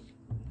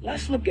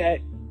let's look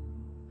at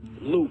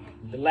Luke,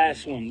 the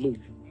last one, Luke.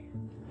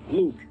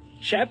 Luke,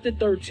 chapter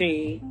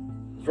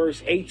 13,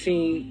 verse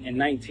 18 and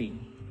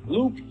 19.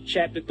 Luke,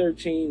 chapter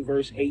 13,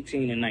 verse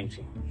 18 and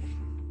 19.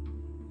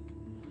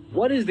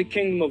 What is the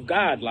kingdom of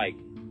God like?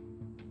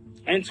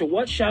 And to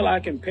what shall I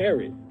compare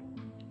it?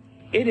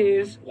 It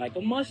is like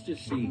a mustard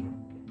seed,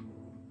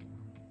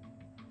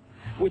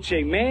 which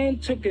a man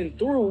took and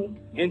threw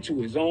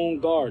into his own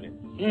garden.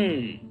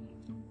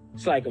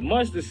 It's like a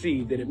mustard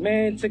seed that a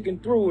man took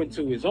and threw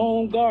into his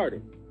own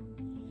garden.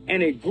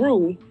 And it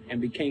grew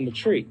and became a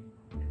tree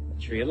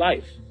of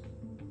life.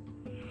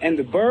 And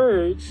the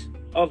birds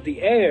of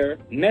the air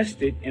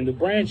nested in the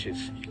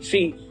branches.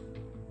 See,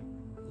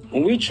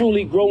 when we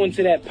truly grow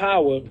into that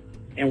power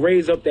and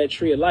raise up that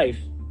tree of life,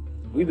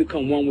 we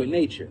become one with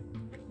nature.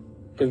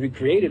 Because we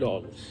created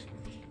all this.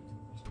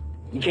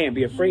 You can't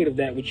be afraid of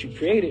that which you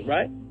created,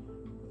 right?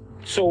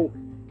 So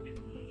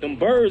them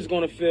birds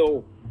gonna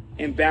feel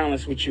in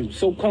balance with you.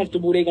 So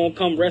comfortable, they gonna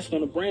come rest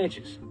on the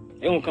branches.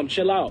 They gonna come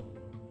chill out.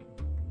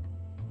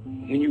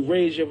 When you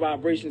raise your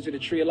vibration to the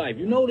tree of life.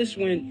 You notice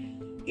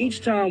when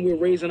each time we're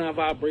raising our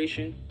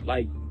vibration,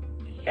 like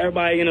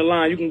everybody in the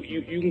line,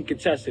 you can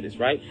contest to this,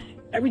 right?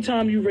 Every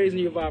time you're raising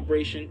your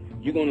vibration,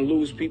 you're gonna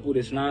lose people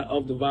that's not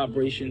of the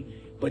vibration.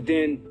 But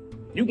then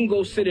you can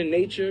go sit in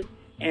nature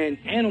and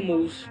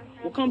animals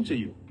will come to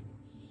you.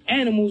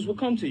 Animals will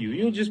come to you.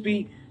 You'll just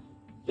be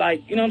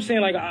like, you know what I'm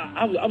saying? Like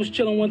I was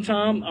chilling one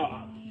time,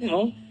 you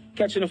know,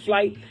 catching a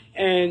flight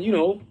and, you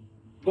know,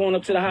 going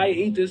up to the higher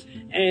ethers,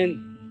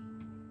 and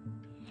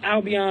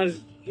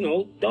Albion's, you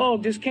know,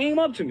 dog just came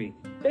up to me.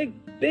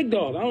 Big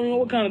dog. I don't know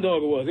what kind of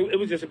dog it was. It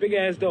was just a big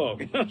ass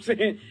dog. You know what I'm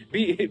saying?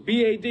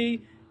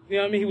 B-A-D. You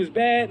know what I mean? He was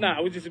bad. Nah,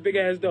 it was just a big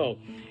ass dog.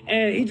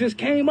 And he just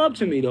came up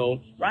to me though,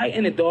 right?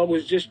 And the dog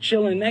was just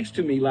chilling next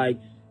to me, like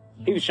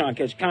He was trying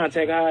to catch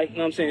contact high, you know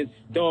what I'm saying?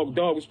 Dog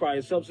was probably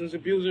a substance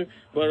abuser,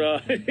 but, you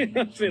know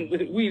what I'm saying?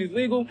 Weed is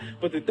legal,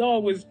 but the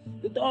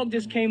dog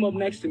just came up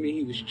next to me.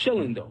 He was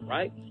chilling though,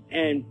 right?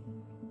 And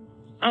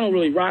I don't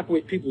really rock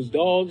with people's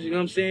dogs, you know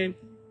what I'm saying?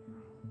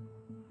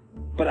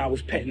 But I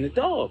was petting the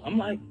dog. I'm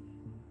like,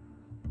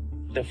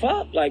 the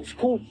fuck? Like, it's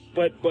cool,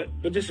 but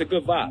just a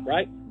good vibe,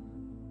 right?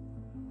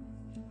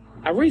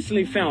 I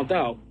recently found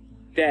out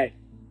that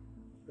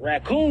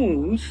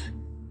raccoons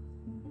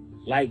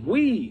like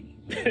weed.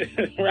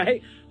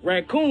 Right?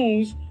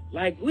 Raccoons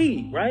like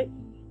weed, right?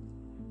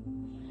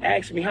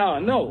 Ask me how I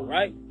know,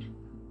 right?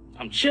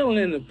 I'm chilling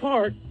in the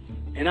park,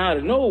 and out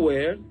of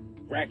nowhere,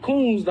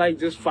 raccoons like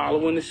just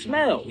following the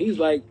smell. He's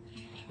like,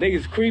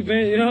 niggas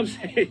creeping, you know what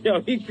I'm saying? Yo,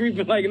 he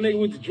creeping like a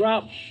nigga with the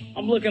drop.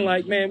 I'm looking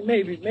like, man,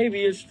 maybe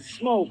it's the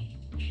smoke.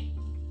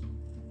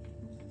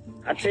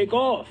 I take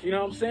off, you know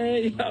what I'm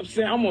saying? You know what I'm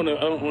saying? I'm on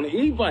an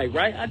e-bike,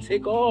 right? I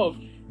take off.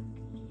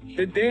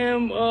 The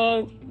damn,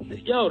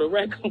 the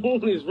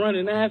raccoon is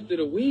running after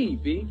the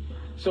weed, B.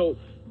 So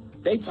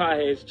they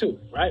potheads too,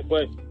 right?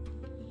 But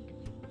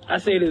I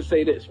say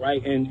this,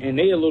 right? And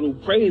they a little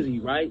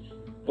crazy, right?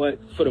 But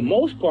for the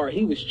most part,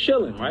 he was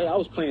chilling, right? I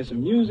was playing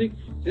some music.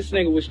 This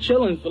nigga was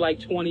chilling for like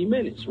 20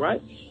 minutes,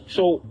 right?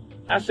 So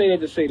I say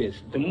that to say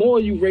this. The more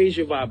you raise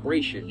your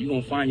vibration, you're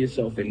going to find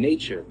yourself in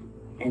nature,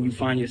 and you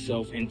find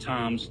yourself in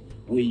times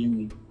where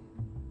you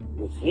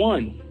with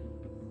one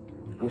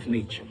with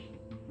nature.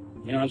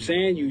 You know what I'm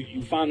saying?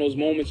 You find those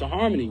moments of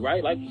harmony,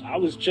 right? Like I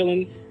was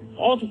chilling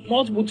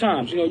multiple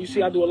times. You know, you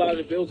see I do a lot of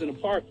the builds in the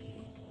park.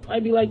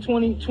 Might be like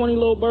 20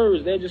 little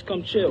birds. They'll just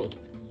come chill.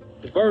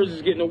 The birds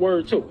is getting the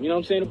word too. You know what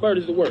I'm saying? The bird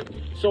is the word.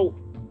 So,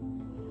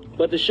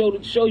 but to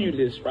show you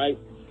this, right?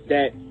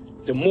 That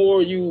the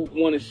more you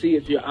want to see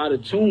if you're out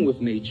of tune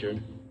with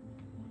nature,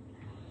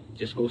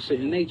 just go sit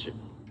in nature.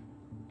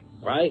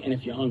 Right? And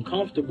if you're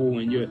uncomfortable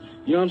and you know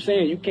what I'm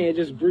saying? You can't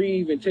just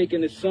breathe and take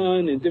in the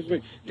sun and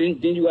different,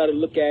 then you got to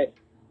look at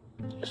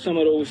some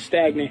of those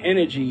stagnant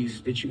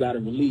energies that you got to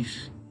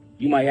release.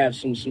 You might have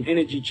some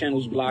energy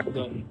channels blocked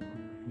up.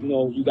 You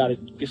know, you got to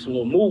get some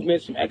little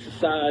movement, some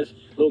exercise,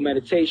 a little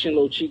meditation, a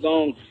little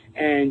qigong,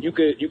 and you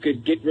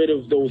could get rid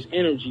of those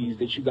energies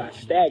that you got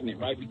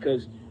stagnant, right?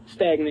 Because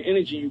stagnant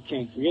energy you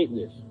can't create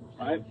with,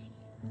 right?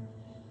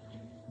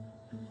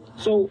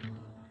 So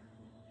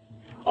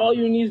all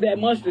you need is that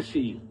mustard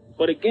seed.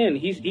 But again,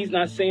 he's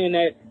not saying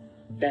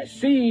that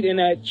seed in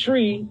that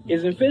tree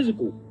isn't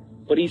physical,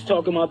 but he's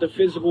talking about the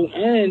physical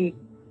and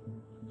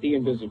the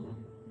invisible.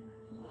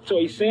 So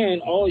he's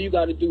saying all you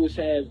got to do is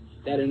have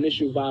that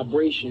initial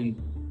vibration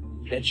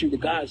that you the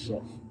God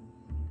self.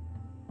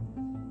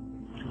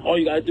 All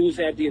you got to do is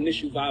have the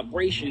initial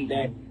vibration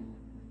that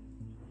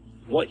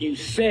what you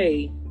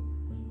say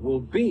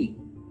will be.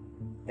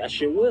 That's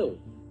your will.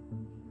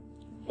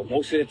 But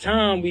most of the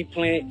time, we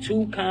plant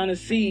two kind of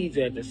seeds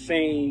at the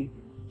same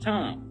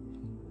time,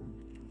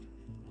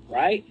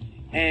 right?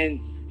 And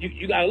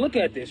you got to look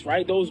at this,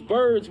 right? Those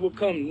birds will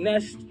come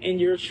nest in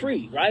your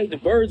tree, right? The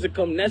birds will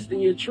come nest in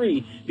your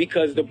tree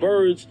because the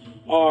birds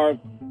are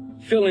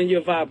feeling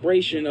your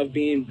vibration of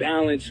being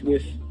balanced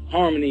with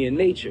harmony in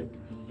nature,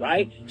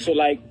 right? So,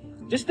 like,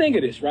 just think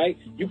of this, right?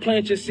 You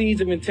plant your seeds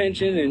of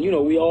intention, and, you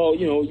know, we all,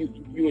 you know,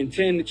 you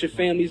intend that your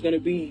family's going to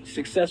be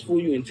successful.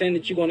 You intend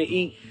that you're going to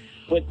eat.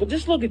 But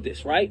just look at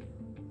this, right?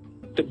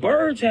 The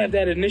birds have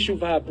that initial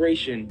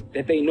vibration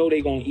that they know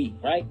they're going to eat,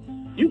 right?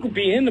 You could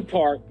be in the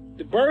park.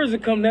 The birds will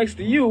come next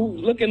to you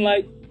looking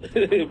like,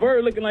 the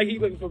bird looking like he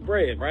looking for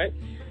bread, right?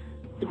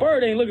 The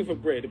bird ain't looking for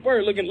bread. The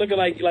bird looking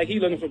like he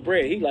looking for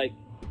bread. He like,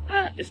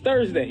 it's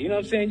Thursday. You know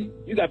what I'm saying?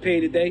 You got paid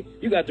today.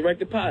 You got direct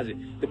deposit.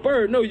 The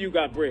bird know you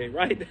got bread,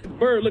 right? The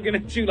bird looking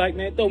at you like,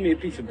 man, throw me a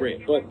piece of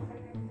bread. But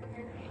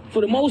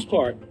for the most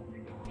part,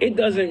 it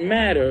doesn't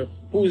matter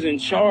who's in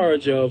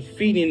charge of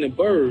feeding the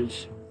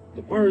birds.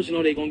 The birds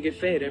know they're going to get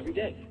fed every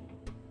day.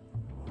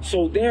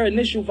 So their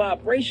initial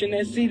vibration,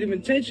 that seed of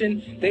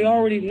intention, they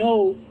already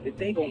know that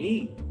they're going to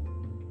eat.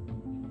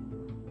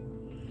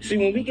 See,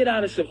 when we get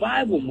out of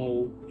survival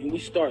mode and we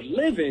start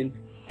living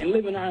and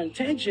living our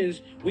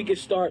intentions, we can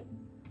start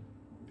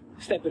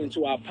stepping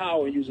into our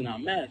power and using our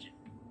magic.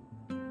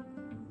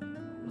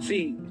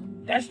 See,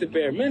 that's the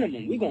bare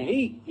minimum. We gonna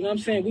eat. You know what I'm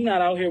saying? We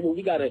not out here where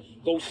we gotta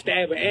go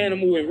stab an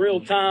animal in real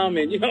time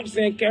and, you know what I'm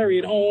saying, carry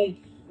it home.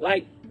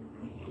 Like,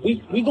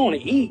 we gonna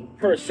eat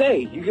per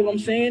se. You get what I'm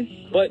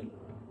saying? But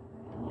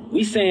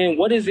we saying,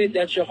 what is it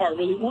that your heart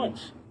really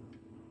wants?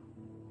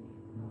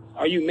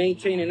 Are you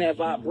maintaining that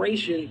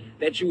vibration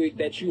that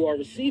you are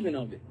receiving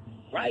of it?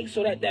 Right?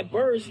 So that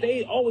bird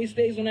always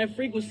stays on that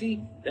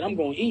frequency that I'm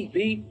gonna eat,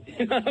 B.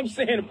 You know what I'm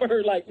saying? The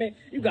bird like, man,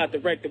 you got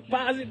direct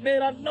deposit,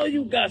 man. I know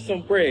you got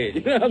some bread.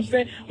 You know what I'm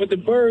saying? But the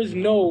birds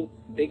know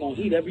they gonna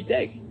eat every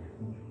day.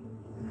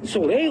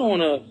 So they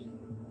on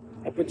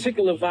a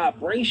particular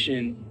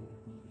vibration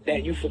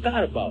that you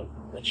forgot about,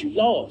 that you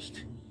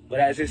lost.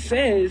 But as it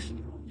says,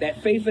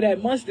 that faith of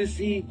that mustard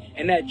seed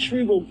and that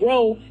tree will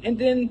grow, and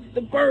then the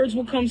birds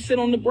will come sit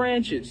on the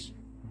branches.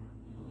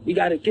 We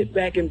got to get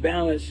back in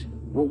balance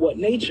with what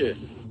nature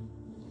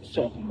is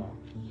talking about.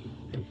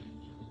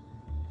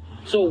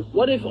 So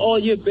what if all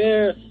your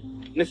bare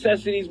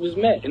necessities was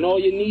met and all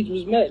your needs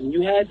was met and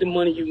you had the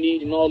money you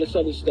need and all this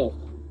other stuff?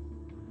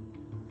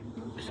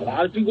 There's a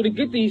lot of people that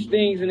get these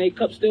things and their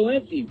cup's still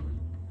empty.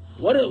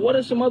 What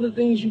are some other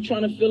things you're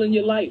trying to fill in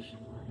your life?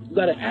 You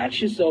got to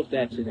ask yourself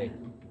that today.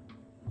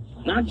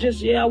 Not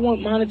just, yeah, I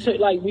want monetary.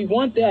 Like, we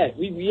want that.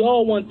 We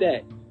all want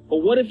that. But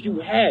what if you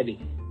had it?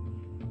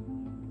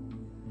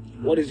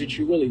 What is it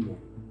you really want?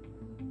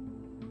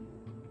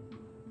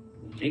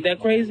 Ain't that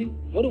crazy?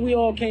 What if we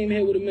all came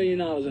here with $1 million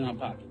in our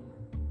pocket?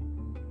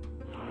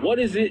 What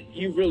is it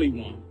you really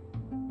want?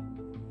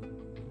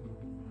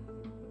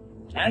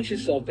 Ask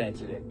yourself that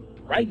today.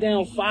 Write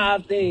down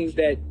 5 things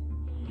that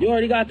you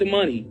already got the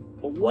money,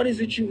 but what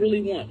is it you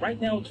really want? Write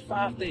down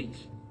 5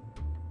 things.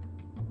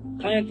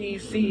 Plant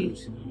these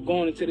seeds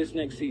going into this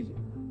next season.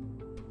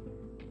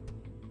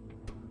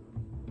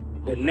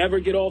 But never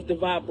get off the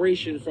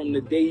vibration from the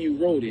day you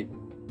wrote it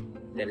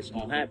that it's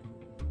going to happen.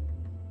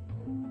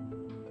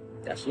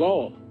 That's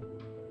law.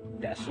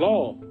 That's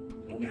law.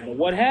 No matter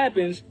what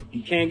happens,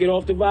 you can't get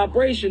off the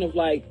vibration of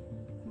like,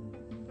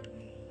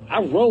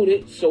 I wrote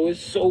it, so it's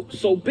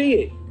so be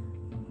it.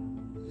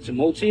 It's a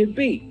motive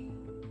be.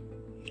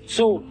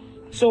 So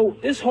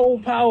this whole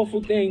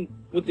powerful thing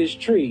with this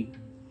tree,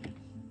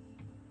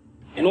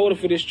 in order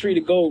for this tree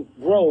to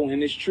grow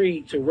and this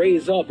tree to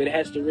raise up, it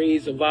has to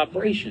raise a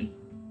vibration.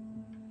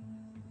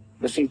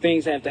 But some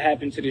things have to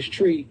happen to this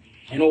tree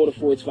in order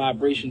for its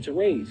vibration to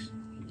raise.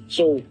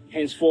 So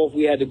henceforth,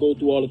 we had to go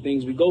through all the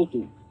things we go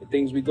through. The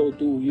things we go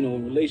through,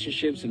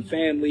 relationships and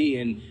family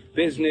and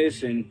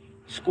business and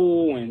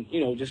school and,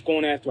 just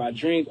going after our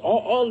dreams.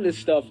 All of this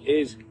stuff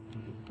is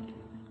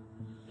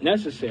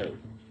necessary.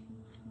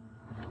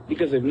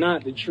 Because if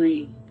not, the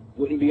tree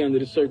wouldn't be under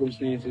the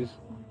circumstances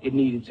it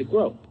needed to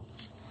grow.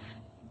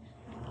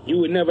 You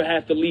would never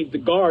have to leave the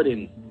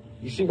garden.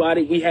 You see why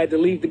we had to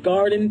leave the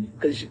garden?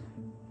 Because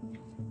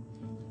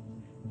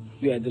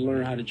you had to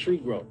learn how the tree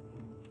grow.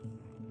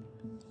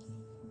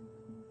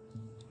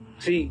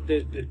 See,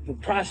 the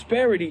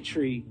prosperity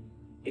tree,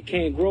 it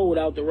can't grow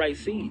without the right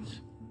seeds,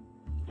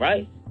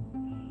 right?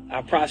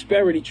 Our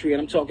prosperity tree,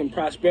 and I'm talking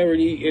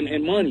prosperity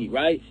and money,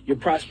 right? Your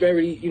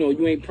prosperity,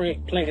 you ain't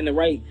planting the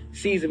right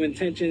seeds of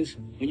intentions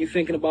when you're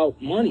thinking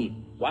about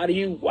money. Why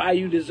are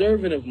you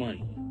deserving of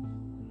money?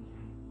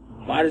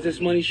 Why does this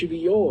money should be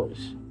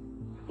yours?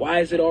 Why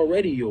is it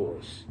already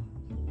yours?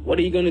 What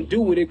are you going to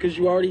do with it because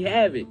you already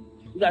have it?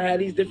 You got to have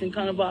these different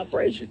kind of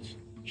vibrations.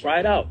 Try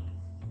it out.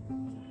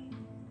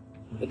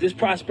 But this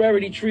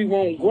prosperity tree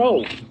won't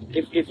grow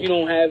if you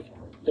don't have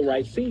the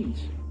right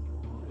seeds.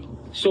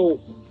 So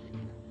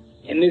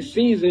in this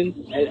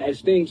season,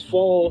 as things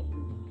fall,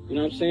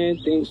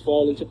 things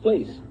fall into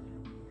place.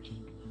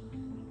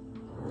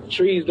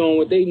 Trees doing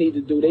what they need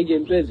to do, they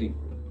getting busy.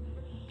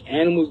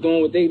 Animals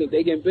doing what they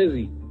getting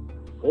busy.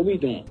 What we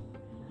doing?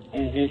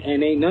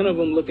 And ain't none of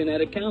them looking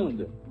at a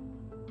calendar.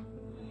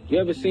 You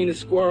ever seen a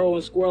squirrel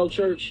in squirrel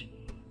church?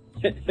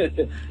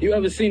 You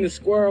ever seen a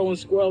squirrel in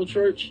squirrel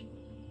church?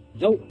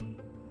 Nope.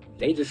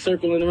 They just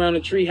circling around a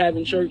tree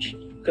having church,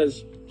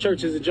 because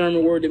church is a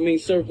German word that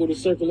means circle, the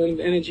circle of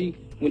energy.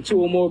 When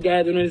 2 or more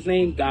gather in his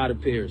name, God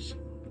appears.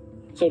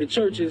 So the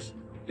churches,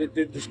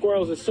 the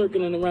squirrels are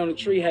circling around the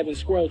tree having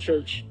squirrel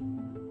church,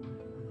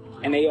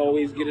 and they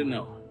always get a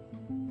no.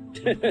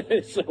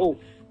 So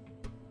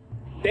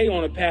they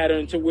on a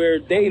pattern to where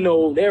they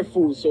know their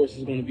food source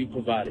is going to be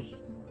provided.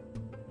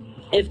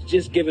 It's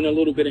just giving a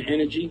little bit of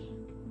energy.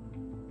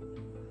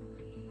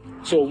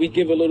 So if we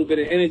give a little bit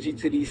of energy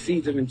to these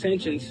seeds of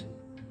intentions,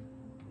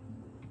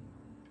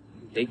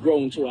 they grow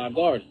into our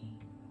garden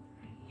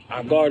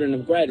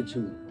of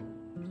gratitude.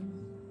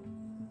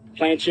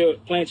 Plant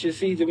your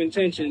seeds of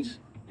intentions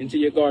into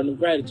your garden of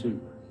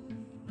gratitude,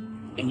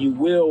 and you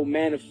will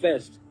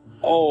manifest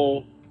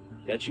all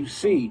that you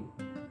see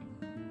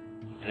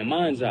in the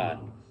mind's eye.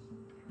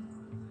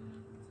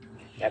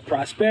 That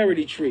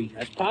prosperity tree,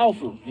 that's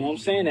powerful. You know what I'm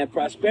saying? That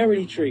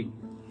prosperity tree.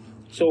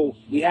 So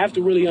we have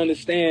to really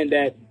understand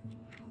that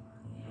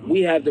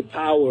we have the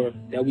power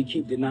that we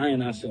keep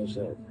denying ourselves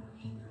of.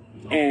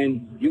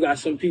 And you got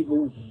some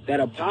people that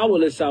are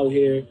powerless out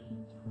here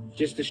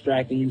just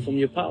distracting you from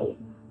your power.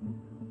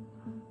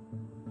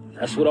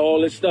 That's what all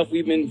this stuff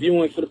we've been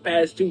viewing for the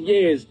past 2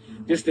 years,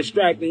 just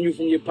distracting you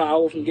from your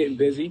power, from getting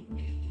busy,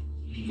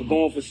 for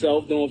going for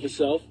self, doing for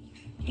self,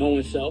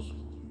 knowing self.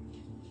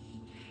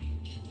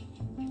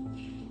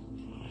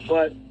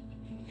 But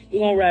we're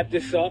going to wrap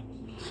this up.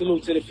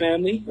 Salute to the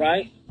family,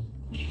 right?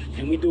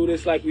 And we do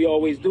this like we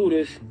always do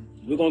this.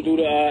 We're going to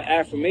do the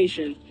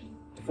affirmation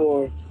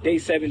for day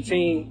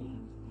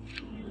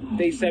 17.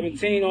 Day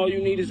 17, all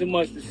you need is a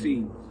mustard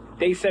seed.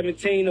 Day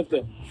 17 of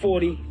the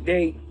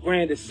 40-day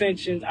Grand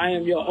Ascension. I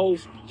am your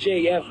host,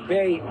 JF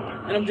Bay.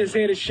 And I'm just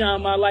here to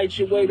shine my light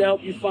your way to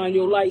help you find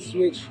your light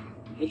switch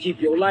and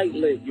keep your light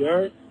lit, you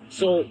heard?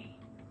 So,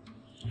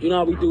 you know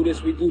how we do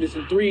this? We do this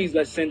in threes.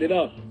 Let's send it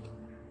up.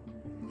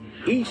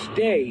 Each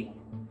day,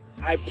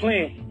 I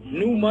plant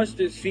new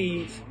mustard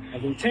seeds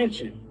of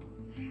intention.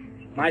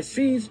 My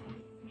seeds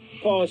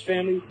Pause,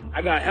 family.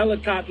 I got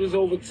helicopters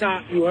over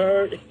top, you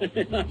heard? You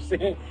know what I'm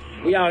saying?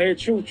 We out here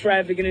truth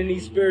trafficking in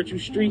these spiritual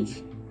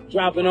streets,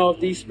 dropping off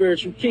these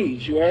spiritual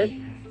keys, you heard?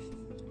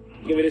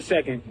 Give it a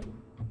second,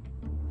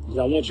 because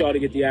I want y'all to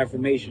get the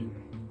affirmation.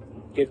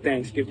 Give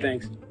thanks, give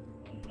thanks.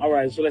 All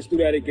right, so let's do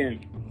that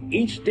again.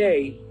 Each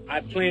day,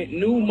 I plant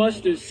new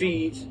mustard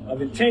seeds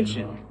of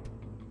intention,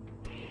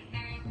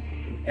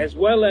 as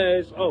well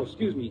as,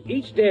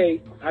 each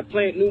day, I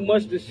plant new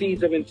mustard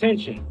seeds of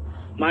intention.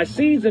 My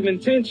seeds of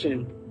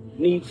intention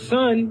need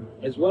sun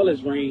as well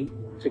as rain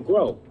to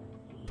grow.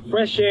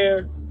 Fresh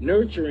air,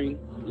 nurturing,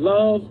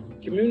 love,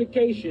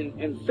 communication,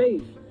 and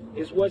faith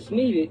is what's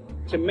needed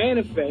to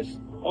manifest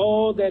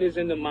all that is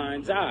in the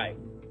mind's eye.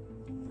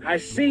 I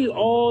see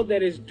all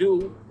that is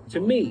due to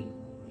me.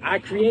 I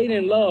create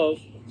in love,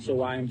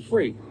 so I am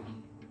free.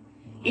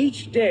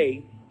 Each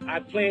day, I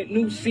plant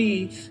new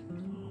seeds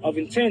of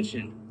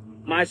intention.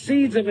 My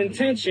seeds of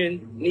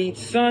intention need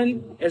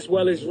sun as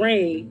well as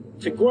rain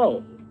to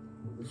grow.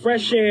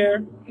 Fresh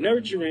air,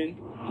 nurturing,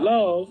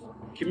 love,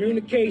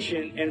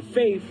 communication, and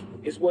faith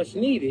is what's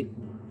needed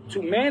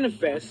to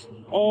manifest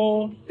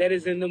all that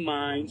is in the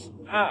mind's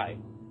eye.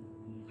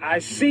 I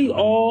see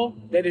all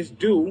that is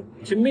due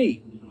to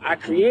me. I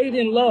create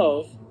in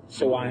love,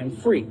 so I am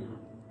free.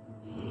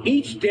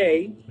 Each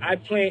day, I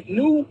plant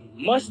new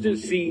mustard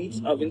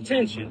seeds of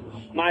intention.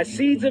 My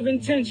seeds of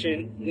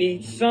intention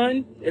need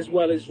sun as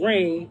well as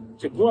rain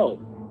to grow.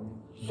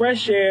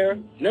 Fresh air,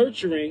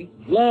 nurturing,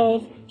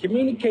 love,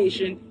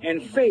 communication,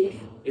 and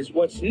faith is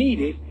what's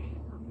needed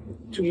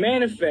to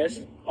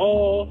manifest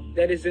all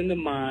that is in the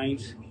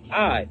mind's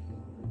eye.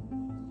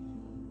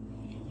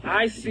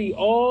 I see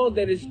all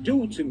that is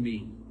due to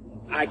me.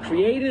 I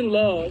create in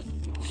love,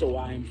 so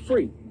I am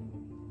free.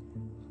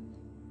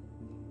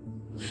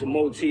 Some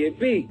more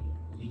T.A.B.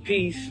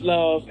 Peace,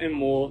 love, and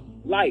more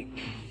light.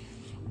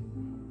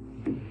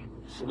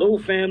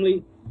 Salute,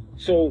 family.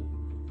 So,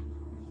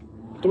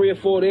 3 or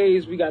 4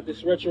 days, we got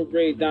this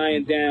retrograde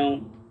dying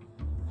down.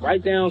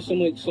 Write down some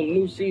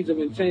new seeds of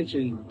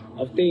intention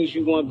of things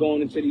you want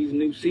going into these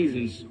new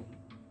seasons.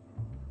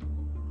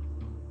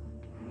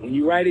 When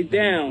you write it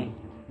down,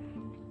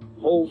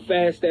 hold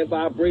fast that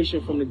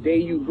vibration from the day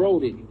you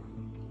wrote it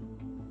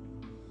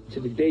to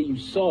the day you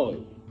saw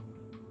it.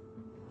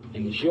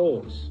 And it's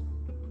yours.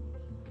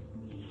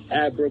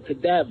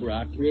 Abracadabra,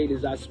 I create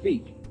as I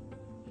speak.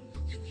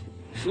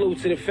 Salute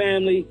to the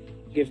family.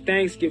 Give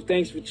thanks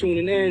for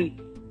tuning in.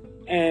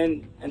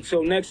 And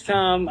until next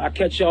time, I'll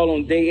catch y'all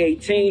on day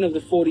 18 of the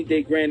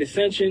 40-day Grand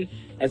Ascension.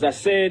 As I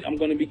said, I'm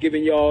going to be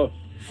giving y'all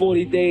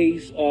 40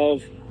 days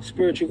of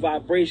spiritual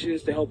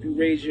vibrations to help you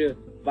raise your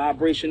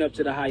vibration up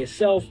to the higher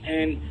self.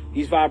 And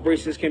these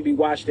vibrations can be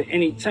watched at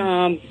any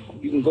time.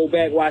 You can go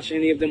back, watch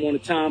any of them on the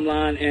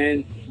timeline.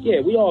 And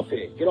yeah, we off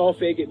here. Get off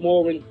here, get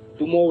more and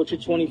do more with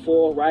your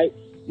 24, right?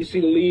 You see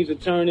the leaves are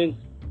turning.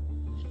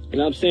 And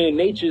I'm saying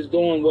nature's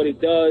doing what it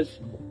does.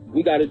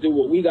 We got to do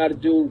what we got to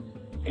do.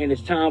 And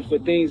it's time for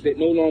things that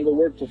no longer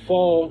work to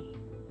fall.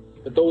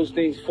 But those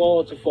things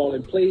fall to fall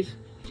in place,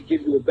 to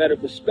give you a better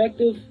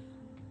perspective,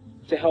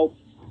 to help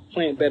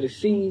plant better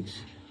seeds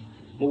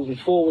moving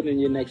forward in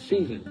your next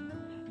season.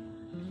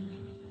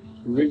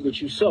 You reap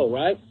what you sow,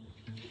 right?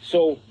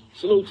 So,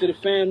 salute to the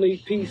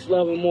family. Peace,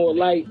 love, and more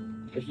light.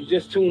 If you're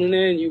just tuning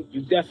in,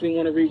 you definitely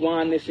want to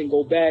rewind this and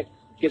go back,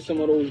 get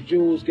some of those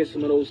jewels, get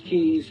some of those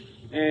keys.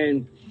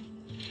 And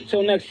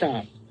until next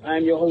time, I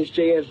am your host,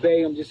 JF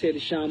Bay. I'm just here to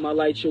shine my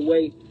light your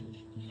way,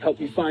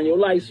 help you find your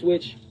light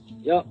switch,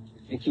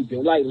 and keep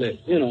your light lit.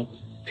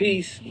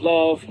 Peace,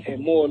 love,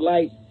 and more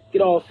light.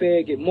 Get off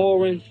here, get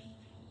more in,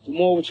 do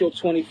more with your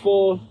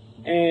 24.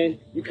 And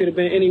you could have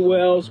been anywhere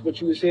else, but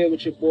you was here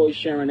with your boys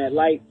sharing that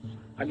light.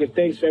 I give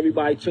thanks for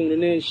everybody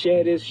tuning in.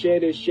 Share this,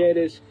 share this, share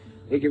this.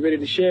 They get rid of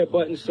the share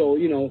button, so,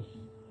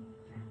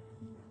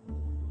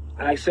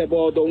 I accept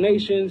all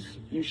donations.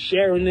 You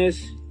sharing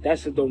this,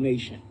 that's a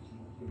donation.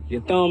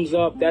 Your thumbs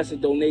up, that's a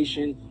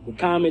donation. Your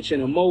comments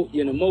and an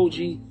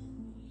emoji,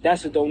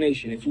 that's a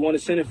donation. If you want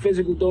to send a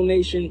physical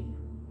donation,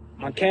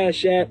 my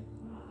Cash App,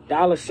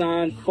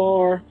 $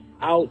 far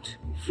out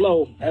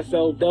flow,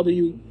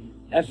 FLW,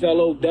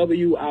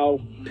 FLOW. I'll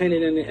pin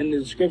it in the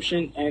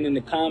description and in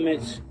the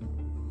comments.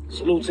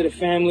 Salute to the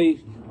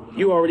family.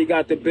 You already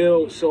got the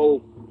bill,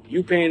 so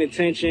you paying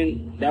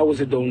attention, that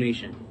was a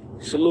donation.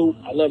 Salute.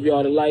 I love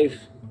y'all to life.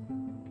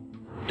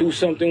 Do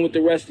something with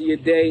the rest of your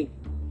day.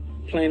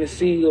 Plant a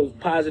seed of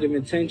positive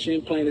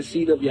intention. Plant a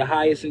seed of your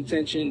highest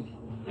intention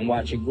and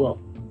watch it grow.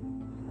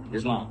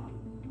 Islam.